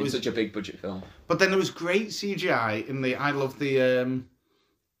 It was such a big budget film. But then there was great CGI in the. I loved the.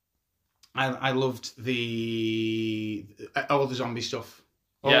 I loved all the zombie stuff.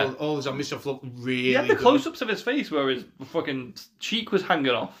 All the zombie stuff looked really good. The close-ups of his face where his fucking cheek was hanging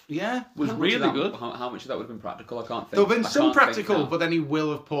off. Yeah. Was really good. How much of that would have been practical? I can't think. There have been some practical, but then he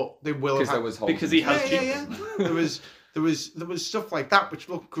will have put... Because he has cheeks. There was stuff like that which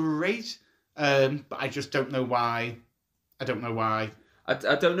looked great, but I just don't know why. I don't know,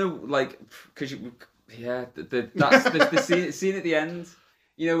 because that's the scene at the end,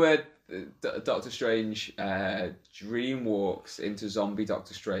 where Doctor Strange dream walks into zombie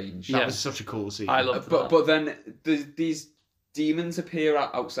Doctor Strange. That was such a cool scene. I loved that. But then these demons appear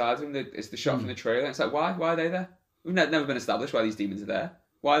outside of him. It's the shot from the trailer. It's like, why are they there? We've never been established why these demons are there.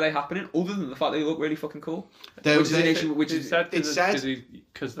 Why are they happening? Other than the fact they look really fucking cool. Because they're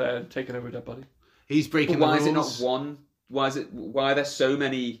taking over a dead body. He's breaking the rules. Why is it not one? Why are there so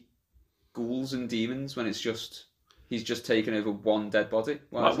many ghouls and demons when it's just... He's just taken over one dead body.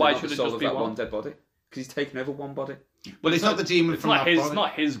 Why should it just be one dead body? Because he's taken over one body. Well, it's not the demon from that body. It's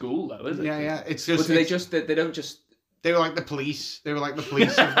not his ghoul, though, is it? Yeah. It's just. But they don't just. They were like the police. They were like the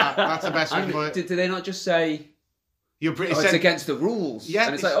police of that. That's the best way to put it. Did they not just say? It's against the rules. Yeah.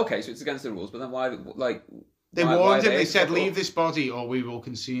 And it's like, okay, so it's against the rules, but then why? They warned him. They said, "Leave this body, or we will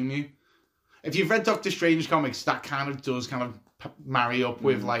consume you." If you've read Doctor Strange comics, that does marry up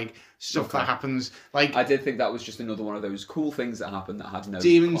with stuff that happens. I did think that was just another one of those cool things that happened that had no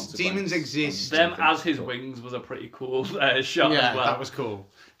demons exist. Them as his wings was a pretty cool shot as well. Yeah, that was cool.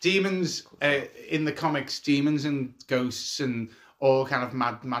 Demons in the comics, demons and ghosts and all kind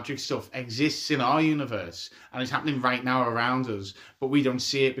of magic stuff exists in our universe, and it's happening right now around us, but we don't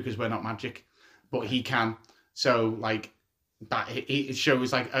see it because we're not magic, but he can. So that it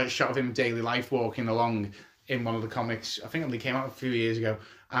shows a shot of him in daily life walking along in one of the comics. I think it only came out a few years ago,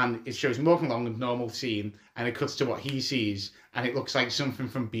 and it shows him walking along a normal scene, and it cuts to what he sees, and it looks like something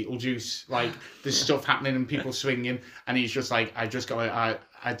from Beetlejuice. There's stuff happening and people swinging, and he's just I've just got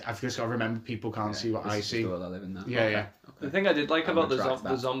to remember people can't see what I see. The world I live in now. Yeah. Okay. The thing I did like about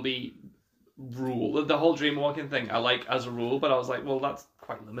the zombie rule, the whole dream walking thing, I like as a rule, but I was like, well, that's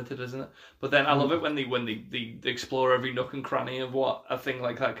quite limited, isn't it? But then I love it when they explore every nook and cranny of what a thing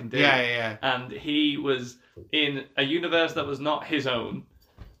like that can do. Yeah. And he was in a universe that was not his own,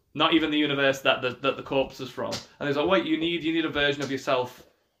 not even the universe that the corpse is from. And he's like, wait, you need a version of yourself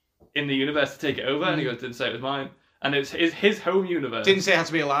in the universe to take it over. And he goes, didn't say it was mine. And it's his home universe. Didn't say it had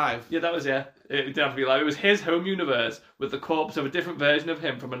to be alive. Yeah, that was, It didn't have to be alive. It was his home universe with the corpse of a different version of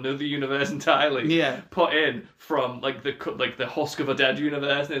him from another universe entirely. Yeah. Put in from the husk of a dead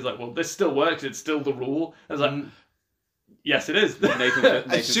universe. And he's like, well, this still works. It's still the rule. I was like, yes, it is. Nathan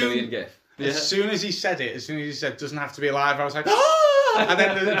Fillion gif. As soon as he said doesn't have to be alive, I was like, ah! And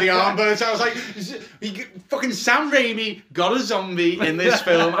then the arm burst. I was like, fucking Sam Raimi got a zombie in this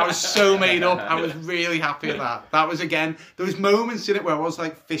film. I was so made up. I was really happy at that. That was, again, there was moments in it where I was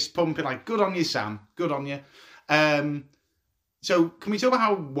fist pumping, good on you, Sam. Good on you. So can we talk about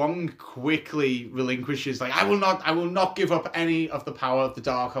how Wong quickly relinquishes, I will not give up any of the power of the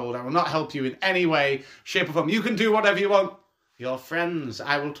Darkhold. I will not help you in any way, shape or form. You can do whatever you want. your friends.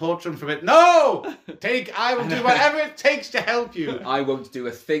 I will torture them for a bit. No! I will do whatever it takes to help you. I won't do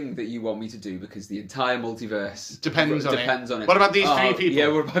a thing that you want me to do because the entire multiverse Depends on it. What about these three people? Yeah,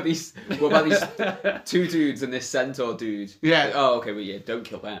 what about these 2 dudes and this centaur dude? Yeah. Oh, okay, well, yeah, don't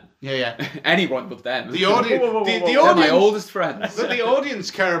kill them. Yeah. Anyone but them. The audience. The They're my audience. oldest friends. But the audience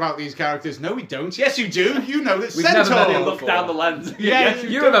care about these characters. No, we don't. Yes, you do. You know that We've never met Centaur. them Look down the lens. Yeah,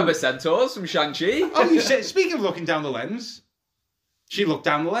 You remember centaurs from Shang-Chi? Oh, you said, speaking of looking down the lens, she looked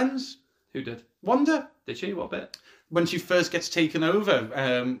down the lens. Who did? Wanda. Did she? What bit? When she first gets taken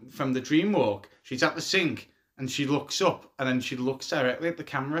over from the dream walk, she's at the sink and she looks up and then she looks directly at the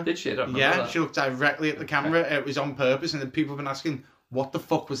camera. Did she? I don't remember Yeah, that. she looked directly at the camera. It was on purpose, and then people have been asking, "What the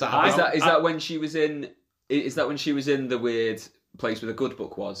fuck was that about?" Is that when she was in? Is that when she was in the weird place where the good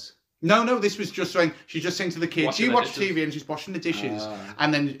book was? No, this was just when she's just saying to the kids, Washing you the watch dishes. TV and she's washing the dishes.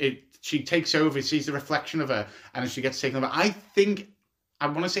 And then she takes over, sees the reflection of her, and she gets taken over. I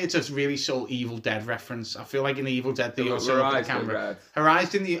want to say it's a really soul Evil Dead reference. I feel like in Evil Dead, they also look at the camera. Her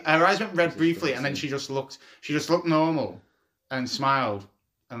eyes went red briefly, and then she just looked normal and smiled.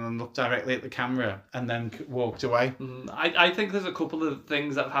 And then looked directly at the camera and then walked away. I think there's a couple of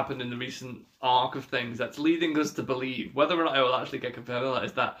things that have happened in the recent arc of things that's leading us to believe, whether or not it will actually get confirmed or not,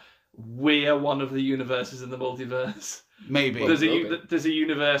 is that we're one of the universes in the multiverse. Maybe. There's a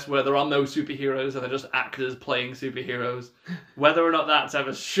universe where there are no superheroes and they're just actors playing superheroes. Whether or not that's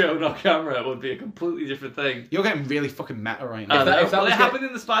ever shown on camera would be a completely different thing. You're getting really fucking meta right now. If that was happened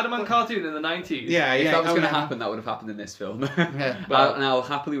in the Spider-Man cartoon in the 90s. Yeah. If that was going to happen, that would have happened in this film. Yeah. And I'll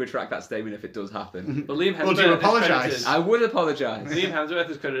happily retract that statement if it does happen. But Liam Hemsworth Well, do you is apologise? credited- I would apologise. Liam Hemsworth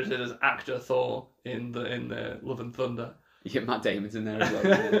is credited as actor Thor in the Love and Thunder. Yeah, Matt Damon's in there as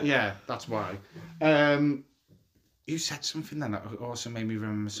well. Yeah, that's why. You said something then that also made me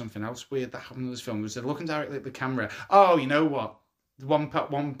remember something else weird that happened in this film. Was they're looking directly at the camera. Oh, you know what?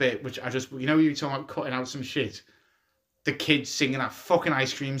 One bit which you know, you were talking about cutting out some shit. The kids singing that fucking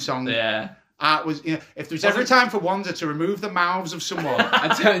ice cream song. Yeah. If there was ever a time for Wanda to remove the mouths of someone,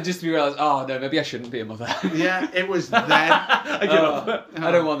 And just to be realised, oh no, maybe I shouldn't be a mother. yeah, it was then.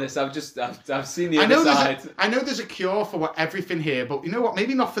 I don't want this. I've seen the other side. I know there's a cure for everything here, but you know what?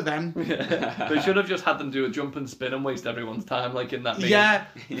 Maybe not for them. They should have just had them do a jump and spin and waste everyone's time, like in that meme. Yeah.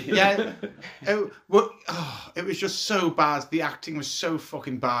 It was just so bad. The acting was so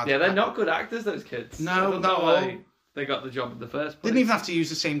fucking bad. Yeah, they're not good actors, those kids. No, I don't not know at all. why they got the job in the first place. Didn't even have to use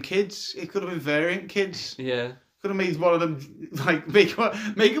the same kids. It could have been variant kids. Yeah. Could have made one of them like make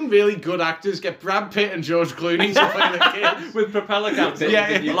them really good actors. Get Brad Pitt and George Clooney to play the kids. With propeller caps.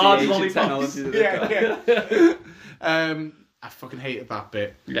 Yeah, The large Asian lollipops. technology that they've got. Yeah. I fucking hated that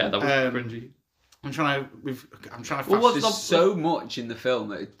bit. Yeah, that was cringy. I'm trying to fast. There's so much in the film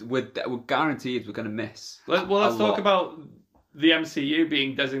that we're guaranteed we're going to miss. Let's a talk lot. about the MCU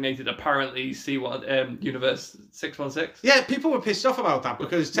being designated apparently Universe 616. Yeah, people were pissed off about that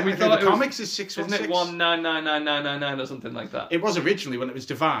because technically thought the it was- comics is 616. Isn't it 19999999 or something like that? It was originally when it was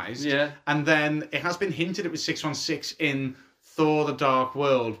devised. Yeah. And then it has been hinted it was 616 in Thor: The Dark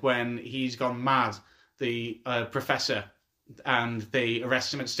World when he's gone mad, the professor, and they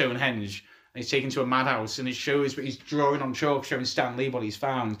arrest him at Stonehenge. And he's taken to a madhouse, and he's drawing on chalk, showing Stan Lee what he's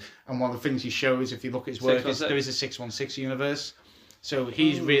found. And one of the things he shows, if you look at his work, is there is a 616 universe. So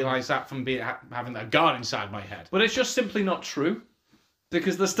he's realised that from having a gun inside my head. But it's just simply not true.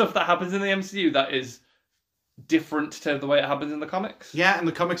 Because the stuff that happens in the MCU that is different to the way it happens in the comics. Yeah, and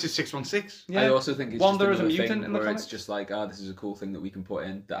the comics is 616. I also think it's Wanda just is a another mutant thing in the where comics. it's just like, this is a cool thing that we can put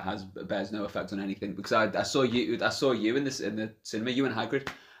in that bears no effect on anything. Because I saw you in the cinema, you and Hagrid.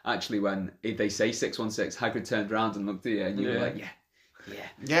 Actually, when they say 616, Hagrid turned around and looked at you, and you were like,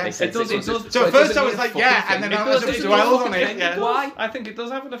 Yeah. They said It does- 616. So But at it first doesn't I was mean like, a yeah, fucking and then thing. I It was does- it dwelled does- on it. Yeah. Why? I think it does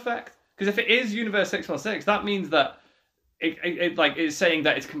have an effect. Because if it is Universe 616, that means that it's saying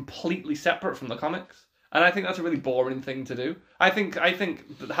that it's completely separate from the comics. And I think that's a really boring thing to do. I think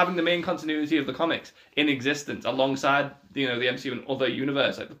that having the main continuity of the comics in existence alongside the MCU and other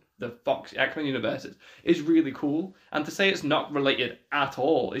universe, like the Fox X-Men universes, is really cool. And to say it's not related at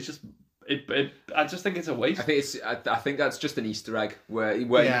all, it's just I just think it's a waste. I think that's just an Easter egg where you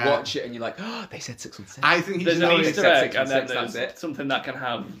watch it and you're like, oh, they said 616. I think he's There's an annoyed. Easter egg, and 616, then that's there's it. something that can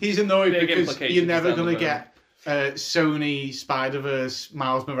have. He's annoyed big because implications you're never down the going to road. get Sony Spider-Verse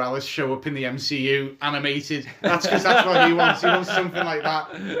Miles Morales show up in the MCU animated. That's because that's what he wants. He wants something like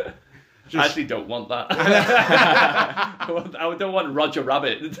that. I actually don't want that. I don't want Roger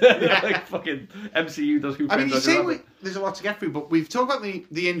Rabbit. Like fucking MCU does Who I mean, Framed you Roger say Rabbit. there's a lot to get through, but we've talked about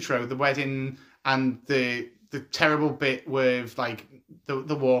the intro, the wedding, and the terrible bit with like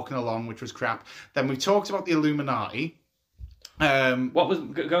the walking along, which was crap. Then we talked about the Illuminati. What was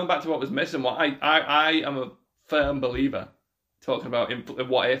going back to what was missing? What I am a firm believer, talking about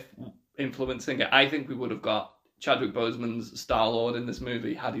what if influencing it. I think we would have got Chadwick Boseman's Star-Lord in this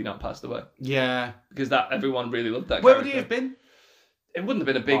movie had he not passed away, Yeah. because that everyone really loved that. Where would character. he have been? It wouldn't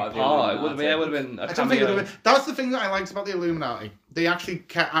have been a big Part of the part. It would have been. Illuminati. It would have been. A I don't think it would cameo. have been. That's the thing that I liked about the Illuminati. They actually,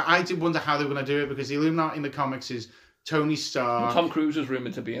 I did wonder how they were going to do it, because the Illuminati in the comics is Tony Stark. Tom Cruise was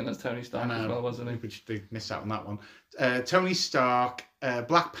rumored to be in as Tony Stark I as know, well, wasn't he? which they missed out on that one. Tony Stark,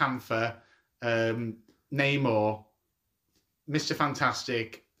 Black Panther, Namor, Mr.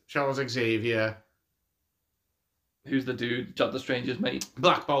 Fantastic, Charles Xavier, Who's the dude? Doctor Strange's mate.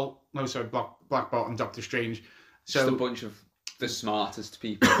 Black Bolt. No, sorry, Black Bolt and Doctor Strange. Just a So, bunch of the smartest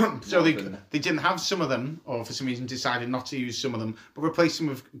people. so they rather than- didn't have some of them, or for some reason decided not to use some of them, but replace them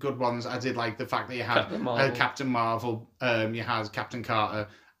with good ones. I did like the fact that you had Captain Marvel. Captain Marvel, you had Captain Carter,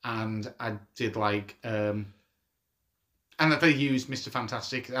 and I did like, and that they used Mr.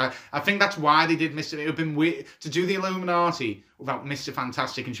 Fantastic. I think that's why they did Mr. It would have been weird to do the Illuminati without Mr.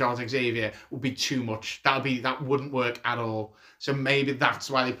 Fantastic and Charles Xavier would be too much. That wouldn't work at all. So maybe that's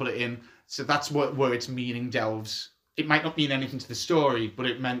why they put it in. So that's where its meaning delves. It might not mean anything to the story, but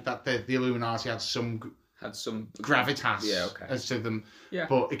it meant that the Illuminati had some gravitas as to them. Yeah.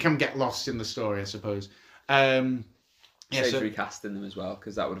 But it can get lost in the story, I suppose. Stage recasting them as well,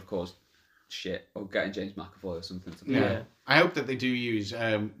 because that would have caused shit, or getting James McAvoy or something to play. Yeah. I hope that they do use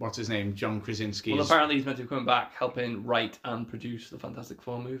what's his name, John Krasinski. Well, apparently he's meant to be coming back, helping write and produce the Fantastic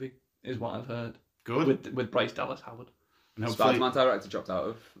Four movie, is what I've heard. Good. With Bryce Dallas Howard. And hopefully, Spider-Man director dropped out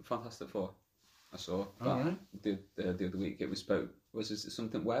of Fantastic Four. I saw that Alright. the other week. It was it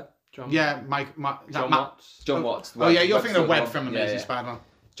something Webb? yeah, John Watts. John Watts. Oh yeah, you're Webb's thinking of the Webb one- from Amazing Spider-Man.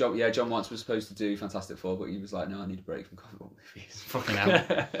 John Watts was supposed to do Fantastic Four, but he was like, no, I need a break from comic book movies. Fucking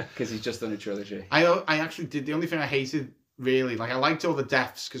hell. Because he's just done a trilogy. I actually did. The only thing I hated, really, like I liked all the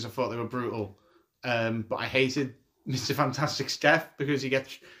deaths because I thought they were brutal, but I hated Mr. Fantastic's death because he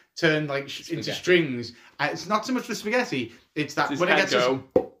gets turned like into strings. It's not so much the spaghetti; it's that His when it head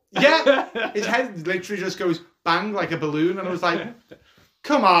gets his head literally just goes bang like a balloon, and I was like,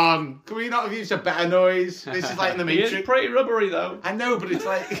 "Come on, can we not have used a better noise? This is like in the He is Matrix." pretty rubbery though. I know, but it's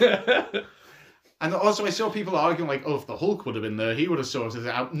like. And also, I saw people arguing like, "Oh, if the Hulk would have been there, he would have sorted it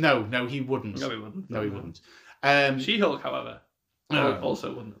out." No, he wouldn't. No, he wouldn't. No, he wouldn't. She-Hulk, however,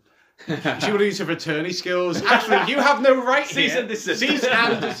 also wouldn't. She would use her attorney skills. Actually, you have no right here. Cease and desist. Cease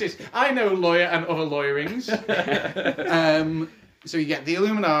and desist. I know lawyer and other lawyerings. So you get the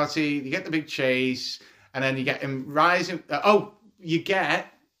Illuminati, you get the big chase, and then you get him rising. You get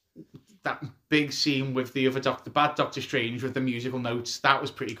that big scene with the other bad Doctor Strange with the musical notes. That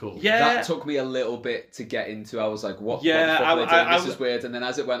was pretty cool. Yeah. That took me a little bit to get into. I was like, what? Yeah, what the fuck are they doing? This was- is weird. And then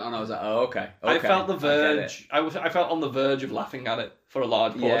as it went on, I was like, oh, okay. I felt the I get it. verge. I felt on the verge of laughing at it for a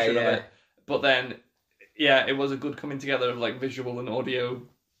large portion of yeah. it. But then, yeah, it was a good coming together of like visual and audio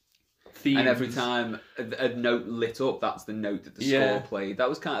themes. And every time a note lit up, that's the note that the Yeah. score played. That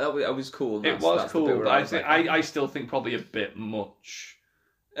was that was cool. it That's was the bit cool, where but I was think like, I still think probably a bit much.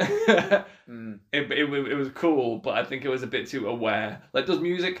 mm. It was cool, but I think it was a bit too aware. Like, does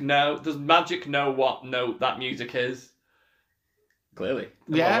magic know what note that music is? Clearly.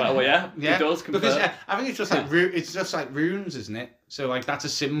 Yeah. Well, yeah, Yeah. it does. Because Confirm. I think it's just like runes, isn't it? So like that's a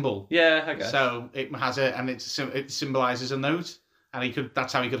symbol. Yeah, I guess. So it has it symbolizes a note, and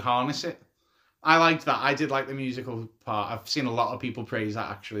that's how he could harness it. I liked that. I did like the musical part. I've seen a lot of people praise that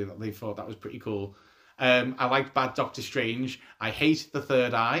actually, that they thought that was pretty cool. I liked Bad Doctor Strange. I hate the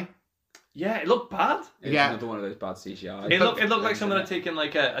third eye. Yeah, it looked bad. It's Yeah. another one of those bad CGI. It looked like someone had taken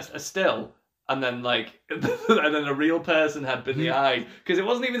like a still and then like and then a real person had been the eye, because it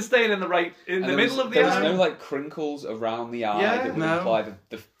wasn't even staying in the middle of the there eye. was no like crinkles around the eye Yeah, that would no. imply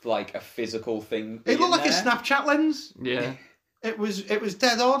the like a physical thing. It looked like being a there. Snapchat lens. Yeah. It was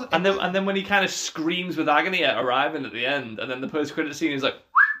dead odd. And then when he kind of screams with agony at arriving at the end, and then the post-credit scene is like,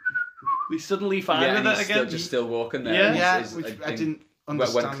 he's suddenly fine Yeah, with and it he's again. still walking there. Yeah. It's- which it's- I didn't when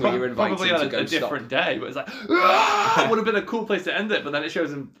understand. Clear invites Probably him on to go a different stop. day, but it's like, it would have been a cool place to end it. But then it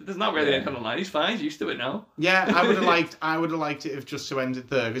shows him there's not really any kind of line. He's fine. He's used to it now. Yeah, I would have liked it if just to end it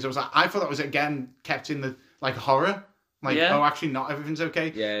there, because I thought that was again kept in the like horror. Like, Yeah. oh, actually, not everything's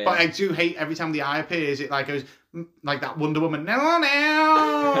okay. Yeah. But I do hate every time the eye appears. It like goes like that Wonder Woman. No.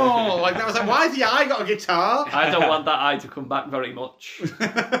 Like that was like, why has the eye got a guitar? I don't want that eye to come back very much.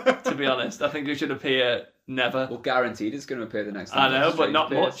 To be honest, I think it should appear never. Well, guaranteed it's going to appear the next I time. know, Doctor but Strange not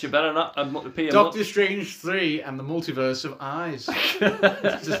appears. much. You better not appear Doctor Strange 3 and the Multiverse of Eyes.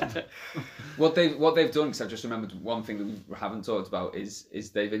 much. What they've done, because I've just remembered one thing that we haven't talked about, is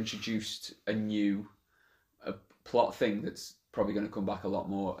they've introduced a new plot thing that's probably going to come back a lot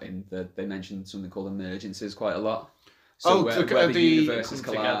more. They mentioned something called emergences quite a lot. Oh, where the the universes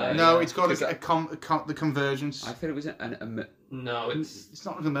come collide. together. No, Yeah. it's called Is the convergence. I thought it was No, It's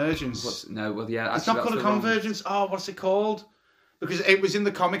not an emergence. no. Well, yeah, It's actually, not called a that's the wrong- convergence. Oh, what's it called? Because it was in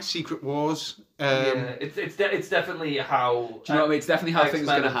the comics Secret Wars. yeah, it's definitely how. Do you know what I mean? It's definitely how things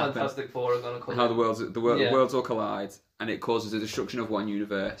are going to happen. Fantastic Four are going to come. How the Yeah. worlds all collide, and it causes the destruction of one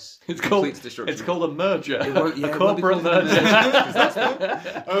universe. It's Complete called. destruction. It's called a merger. It won't- yeah, a it won't be corporate called an merger. emergency, 'cause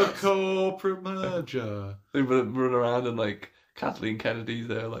that's A corporate merger. They run around and like Kathleen Kennedy's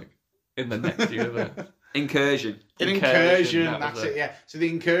there, like in the next universe. Incursion. An Incursion, incursion, that was that's it, it. yeah. So the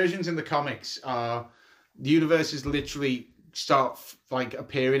incursions in the comics are the universes literally start like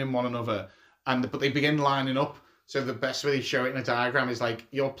appearing in one another, but they begin lining up. So the best way they show it in a diagram is like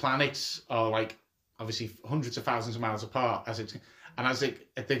your planets are like obviously hundreds of thousands of miles apart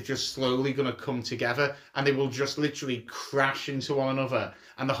they're just slowly going to come together, and they will just literally crash into one another,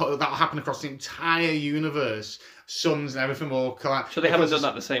 and that'll happen across the entire universe. Suns and everything will collapse. So they haven't done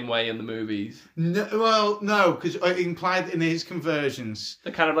that the same way in the movies. No, because implied in his conversions,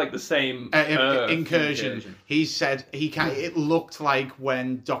 They're kind of like the same incursion. He said it looked like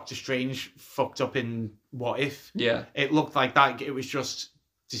when Doctor Strange fucked up in What If. Yeah. It looked like that. It was just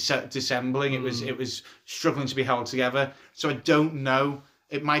dissembling. It was struggling to be held together. So I don't know.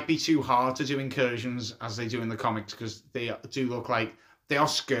 It might be too hard to do incursions as they do in the comics, because they do look like they are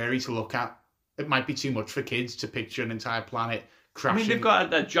scary to look at. It might be too much for kids to picture an entire planet I crashing. mean, they've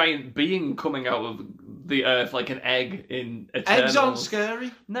got a giant being coming out of the Earth like an egg in Eternals. Eggs aren't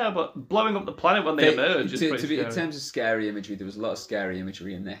scary. No, but blowing up the planet when they emerge is pretty scary. In terms of scary imagery, there was a lot of scary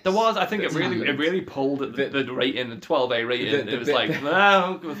imagery in this. There was, I think it That's really pulled at the rating, the 12A rating. The it was bit- like,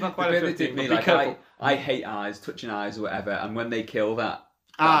 no, it's not quite the a bit that 15, did but me, be like, careful. I hate eyes, touching eyes or whatever, and when they kill that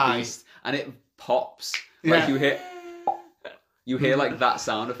Aye. beast, and it pops, Yeah. like you hear like that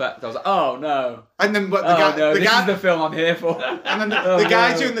sound effect. I was like, oh no. And then what This is the film I'm here for. And then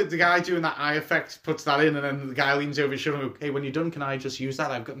the guy doing that eye effect puts that in, and then the guy leans over his shoulder and goes, "Hey, when you're done, can I just use that?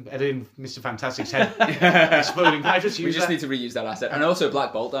 I've got editing Mr. Fantastic's head exploding. Can I just use We just that?" need to reuse that asset, and also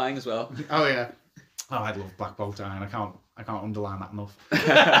Black Bolt dying as well. Oh yeah. Oh, I love Black Bolt dying. I can't underline that enough.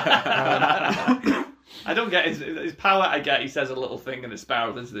 I don't get his power. I get he says a little thing and it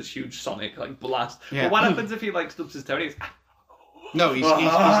spirals into this huge sonic like blast. Yeah. But what happens if he like stubs his toe? And No,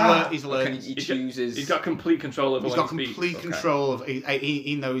 he's learned. He chooses. he's got complete control over He's when got he speaks. complete control of.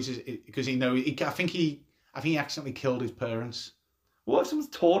 He knows because he knows. I think he accidentally killed his parents What if someone's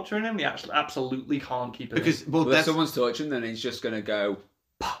torturing him? He actually absolutely can't keep it. because Well, if someone's torturing, then he's just gonna go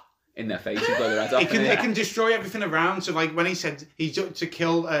in their face and blow their heads off. it can destroy everything around. So like when he said to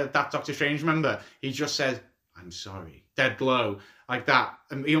kill that Doctor Strange member, he just said, "I'm sorry," dead low like that,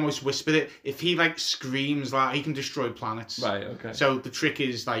 and he almost whispered it. If he like screams, like he can destroy planets. Right. Okay. So the trick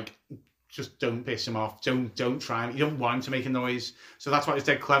is like, just don't piss him off. Don't try him. You don't want him to make a noise. So that's why it's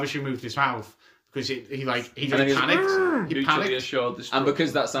dead clever. She moved his mouth because he just then he was, panicked. He Mutually panicked. assured And destruction.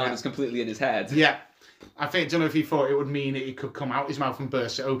 because that sound is completely in his head. Yeah. I don't know if he thought it would mean that he could come out his mouth and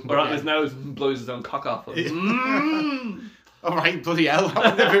burst it open. or but out yeah. his nose and blows his own cock off. Mm. All right, bloody hell,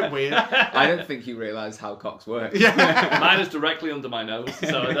 that was a bit weird. I don't think he realised how cocks work. Yeah. Mine is directly under my nose,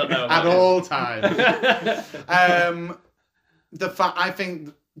 so I don't know. At all times. I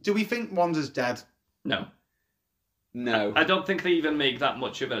think. Do we think Wanda's dead? No. No. I don't think they even make that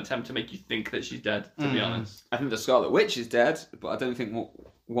much of an attempt to make you think that she's dead, to be honest. I think the Scarlet Witch is dead, but I don't think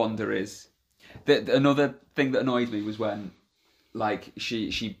Wanda is. Another thing that annoyed me was when, like,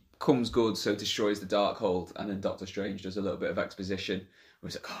 she comes good, so destroys the Darkhold, and then Doctor Strange does a little bit of exposition, where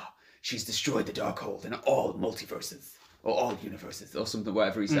he's like, she's destroyed the Darkhold in all multiverses, or all universes, or something,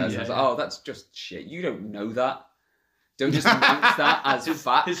 whatever he says. Yeah, I was like, that's just shit. You don't know that. Don't just announce that as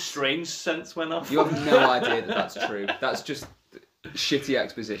fact. His strange sense went off. You have no idea that that's true. That's just shitty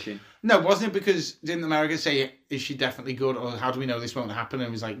exposition. No, wasn't it because didn't America say, is she definitely good, or how do we know this won't happen? And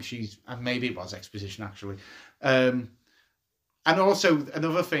it was like, and maybe it was exposition actually. And also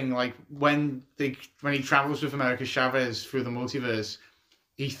another thing, like when he travels with America Chavez through the multiverse,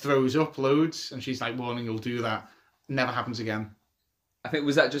 he throws up loads, and she's like, "Warning, you'll do that." Never happens again. I think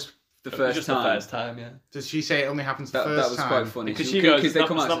was that just the first just time. the first time, yeah. Does she say it only happens the That first was time? quite funny. Because she goes, they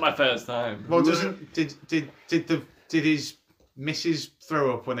come it's out. not my first time. Well, did his missus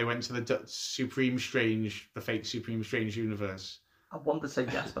throw up when they went to the fake Supreme Strange universe? I want to say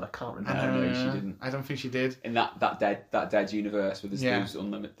yes, but I can't remember. No, she didn't. I don't think she did. In that dead universe with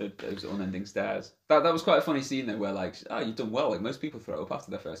those unending stairs. That was quite a funny scene though, where like, oh, you've done well. Like most people throw up after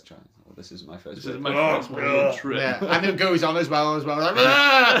their first try. Well, this is my first. This is one. my first one trip. Yeah, and it goes on as well.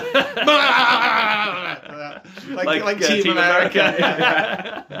 Like, like Team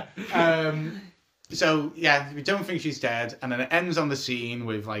America. So yeah, we don't think she's dead, and then it ends on the scene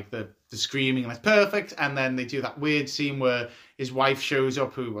with like the screaming, and it's perfect. And then they do that weird scene where his wife shows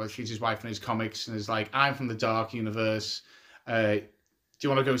up, she's his wife in his comics, and is like, "I'm from the dark universe. Do you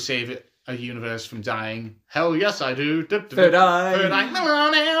want to go save a universe from dying?" "Hell yes, I do." Third eye.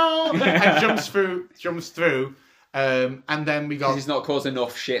 And jumps through. And then we got. He's not caused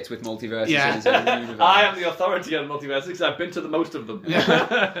enough shit with multiverses Yeah. in his own universe. I am the authority on multiverses because I've been to the most of them.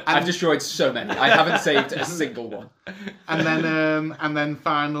 I've destroyed so many. I haven't saved a single one. And then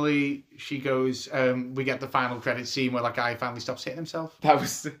finally she goes. We get the final credit scene where that guy finally stops hitting himself. That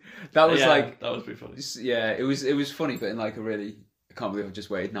was Yeah, like, that was pretty funny. yeah, it was funny, but in like a really, I can't believe I've just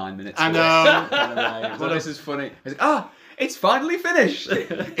waited 9 minutes. I for know. this kind of way. It was like, this is funny. I was like, it's finally finished.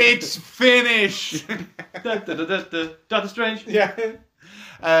 It's finished. Doctor Strange. Yeah.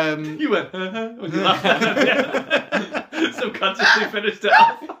 You went when you laughed. Subconsciously finished it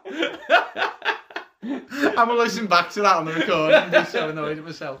off. I'm gonna listen back to that on the recording and be so annoyed at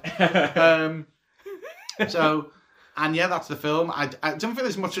myself. And yeah, that's the film. I don't think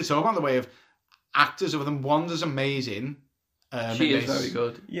there's much to talk about in the way of actors other than Wanda's amazing. She is very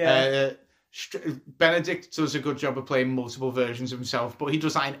good. Yeah. Benedict does a good job of playing multiple versions of himself, but he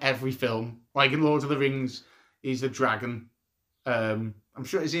does that in every film. Like in Lord of the Rings, he's the dragon. I'm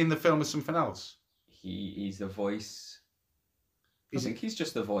sure, is he in the film as something else? He's the voice. I think he's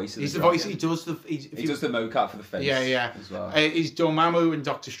just the voice. Of He's the the voice. dragon. He does the. He does the mocap for the face. Yeah. As well. He's Dormammu in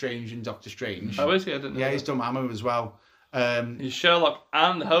Doctor Strange Oh, is he? I didn't know. Yeah, that. he's Dormammu as well. He's Sherlock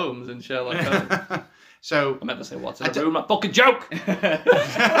and Holmes in Sherlock Holmes. So I meant to say what's in the room. My fucking joke.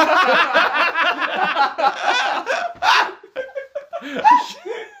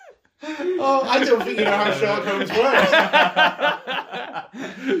 Oh, I don't think you know how Sherlock Holmes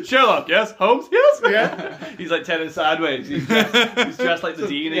works. Sherlock, yes. Holmes, yes. Yeah. He's like turning sideways. He's dressed like the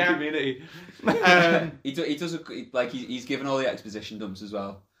dean in Yeah. Community. He does he's given all the exposition dumps as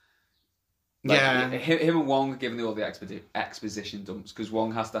well. Yeah. Him and Wong are giving all the exposition dumps because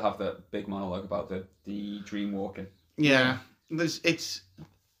Wong has to have that big monologue about the dream walking. Yeah.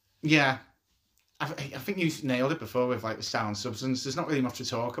 Yeah. I think you nailed it before with like the sound substance. There's not really much to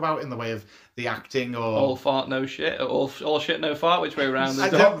talk about in the way of the acting or All fart, no shit. All shit, no fart. Which way around?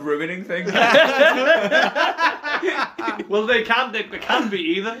 Stop ruining things. Well, they can be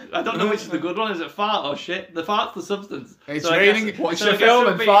either. I don't know which is the good one. Is it fart or shit? The fart's the substance. It's I guess- raining- Watch so the I guess film it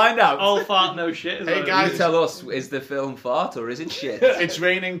would and be find out. All fart, no shit. Is Hey, what it guys, You is. tell us, is the film fart or is it shit? it's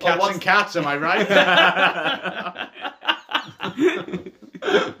raining cats what's- and cats, am I right?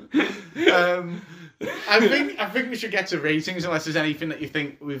 I think we should get to ratings unless there's anything that you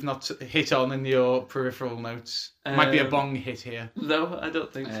think we've not hit on in your peripheral notes. Might be a bong hit here. No, I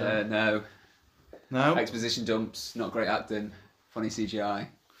don't think so. No. No? Exposition dumps, not great acting, funny CGI.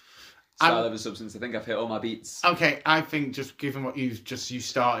 Style over substance. I think I've hit all my beats. Okay, I think just given what you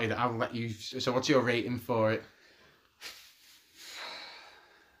started, I'll let you. So, what's your rating for it?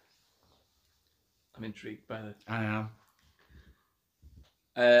 I'm intrigued by this. I know.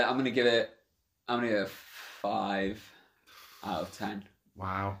 I'm gonna give it a 5 out of 10.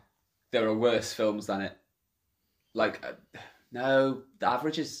 Wow. There are worse films than it. Like, no, the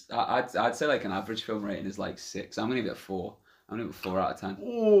average is. I'd say like an average film rating is like 6. I'm gonna give it a 4. I'm gonna give it a 4 out of 10.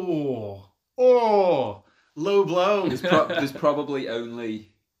 Oh, low blow. There's probably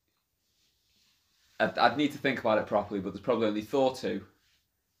only. I'd need to think about it properly, but there's probably only Thor 2,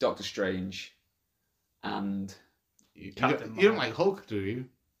 Doctor Strange, and You don't like Hulk, do you?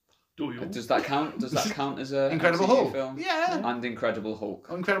 Do you? does that count? Does that count as a Incredible MCU Hulk. film? Yeah. And Incredible Hulk.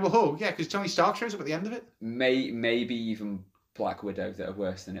 Incredible Hulk, yeah, because Tony Stark shows up at the end of it. Maybe even Black Widow that are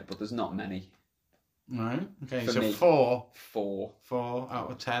worse than it, but there's not many. Right. Okay, For so me. 4 4.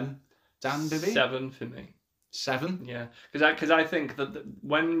 out of 10. Dan, did he? 7 for me. 7? Yeah, because I think that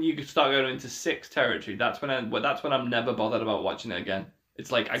when you start going into 6 territory, that's when I'm never bothered about watching it again. It's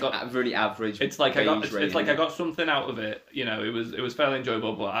like I got A really average. It's like I got. beige It's like I rating. got something out of it. You know, it was fairly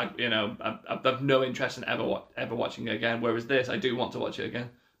enjoyable, but I've no interest in ever watching it again. Whereas this, I do want to watch it again.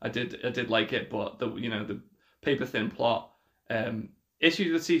 I did like it, but the paper thin plot,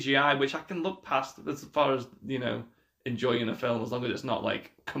 issues with CGI, which I can look past as far as enjoying a film as long as it's not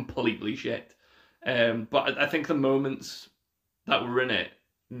like completely shit. But I think the moments that were in it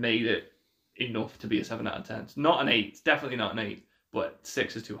made it enough to be a 7 out of 10. It's not an 8. It's definitely not an 8. but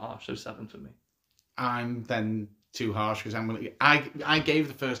 6 is too harsh, so 7 for me. I'm then too harsh because I gave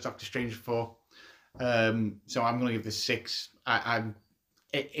the first Doctor Strange 4, so I'm gonna give this 6.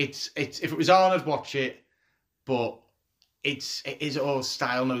 It's if it was on, I'd watch it, but it is all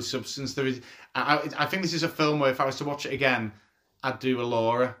style, no substance. There is. I think this is a film where if I was to watch it again, I'd do a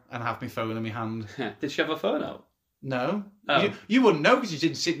Laura and have my phone in my hand. Did she have a phone out? No, Oh. you wouldn't know because you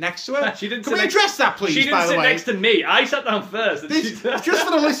didn't sit next to her. She didn't Can sit we next- address that, please? She didn't by the sit way, next to me. I sat down first. And This, she... just for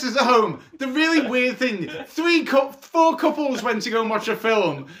the listeners at home, the really weird thing: 4 couples went to go and watch a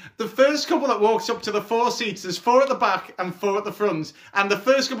film. The first couple that walks up to the 4 seats, there's 4 at the back and 4 at the front, and the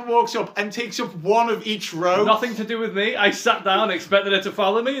first couple walks up and takes up 1 of each row. Nothing to do with me. I sat down, expected her to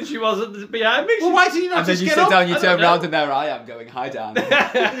follow me, and she wasn't behind me. Well, why did you not And then just you get sit up? down, you I turn don't around, know. and there I am going, hi, Dan.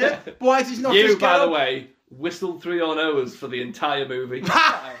 Why did you not You, just get by the up? way, whistled through your nose for the entire movie.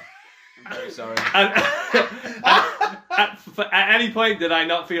 I'm very sorry. And at any point did I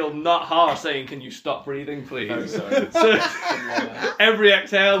not feel not harsh saying, "Can you stop breathing, please?" Very sorry. So every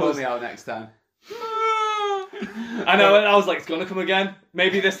exhale Call was. me out next time. And I was like, "It's gonna come again.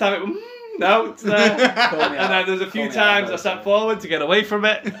 Maybe this time it." No, it's there. Call me And out. then there's a few Call me out, times very I sat sorry. forward to get away from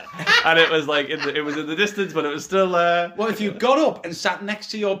it, and it was like it was in the distance, but it was still. Well, if you got up and sat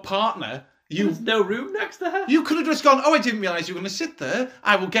next to your partner, There's no room next to her. you could have just gone, "Oh, I didn't realise you were going to sit there.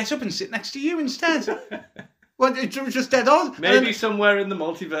 I will get up and sit next to you instead." Well, it was just dead on. Maybe somewhere in the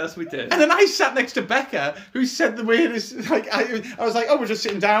multiverse we did. And then I sat next to Becca, who said the weirdest. Like I was like, "Oh, we're just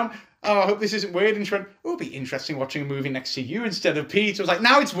sitting down. Oh, I hope this isn't weird." And she went, "Oh, it'd be interesting watching a movie next to you instead of Pete." I was like,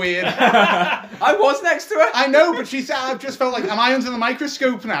 "Now it's weird." I was next to her. I know, but she said, "I just felt like, am I under the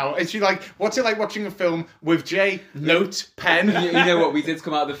microscope now?" And she's like, "What's it like watching a film with Jay? Note, pen." You know what? We did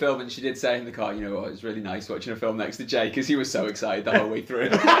come out of the film, and she did say in the car, "You know what? It was really nice watching a film next to Jay because he was so excited the whole way through.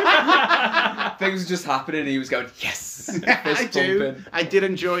 Things were just happening, and he was going, yes." I do. pumping. I did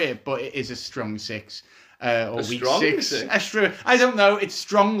enjoy it, but it is a strong 6. Or A week strong 6. 6? Extra. I don't know. It's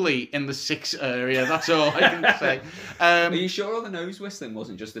strongly in the 6 area. That's all I can say. Are you sure all the nose whistling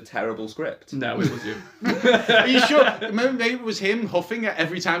wasn't just a terrible script? No, it was you. Are you sure? Maybe it was him huffing it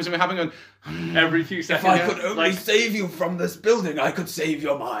every time something happened. Going, Every few seconds. like, save you from this building, I could save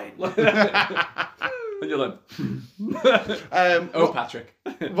your mind. and you're like, Oh, Patrick.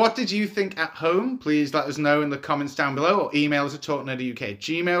 what did you think at home? Please let us know in the comments down below, or email us at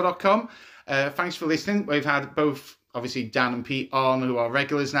talknerdyuk@gmail.com. Thanks for listening. We've had both, obviously, Dan and Pete on, who are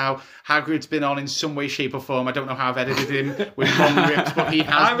regulars now. Hagrid's been on in some way, shape, or form. I don't know how I've edited him with long rips, but he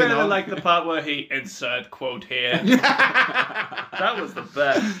has I been really on. like the part where he insert quote here. That was the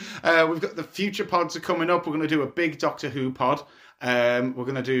best. We've got the future pods are coming up. We're going to do a big Doctor Who pod. We're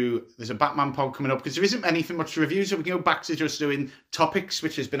going to do, there's a Batman pod coming up because there isn't anything much to review, so we can go back to just doing topics,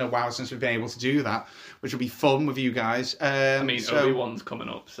 which has been a while since we've been able to do that, which will be fun with you guys. I mean, Obi-Wan's coming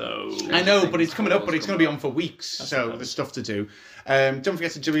up, so... I know, but it's coming up, but it's going to be on for weeks, so there's stuff to do. Don't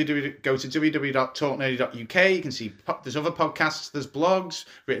forget to go to www.talknerdy.uk. You can see there's other podcasts, there's blogs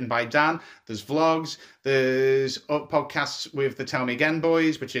written by Dan, there's vlogs, there's podcasts with the Tell Me Again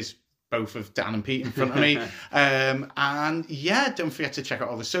boys, which is both of Dan and Pete in front of me. And yeah, don't forget to check out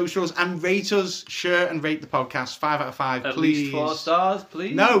all the socials and rate us, share and rate the podcast 5 out of 5, At please. least 4 stars,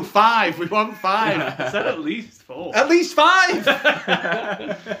 please. No, 5. We want 5. I said at least 4. At least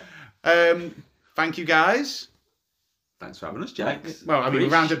 5. Thank you guys. Thanks for having us, Jack. Well, I mean, we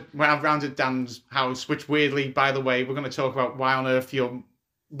rounded Dan's house, which weirdly, by the way, we're going to talk about why on earth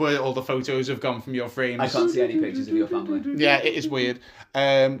where all the photos have gone from your frames. I can't see any pictures of your family. Yeah, it is weird.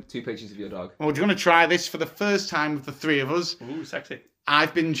 2 pictures of your dog. Well, we're going to try this for the first time with the 3 of us. Ooh, sexy.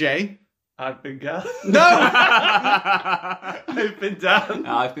 I've been Jay. I've been Gal. No! I've been Dan.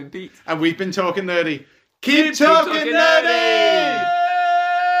 I've been Pete. And we've been talking nerdy. Keep talking nerdy!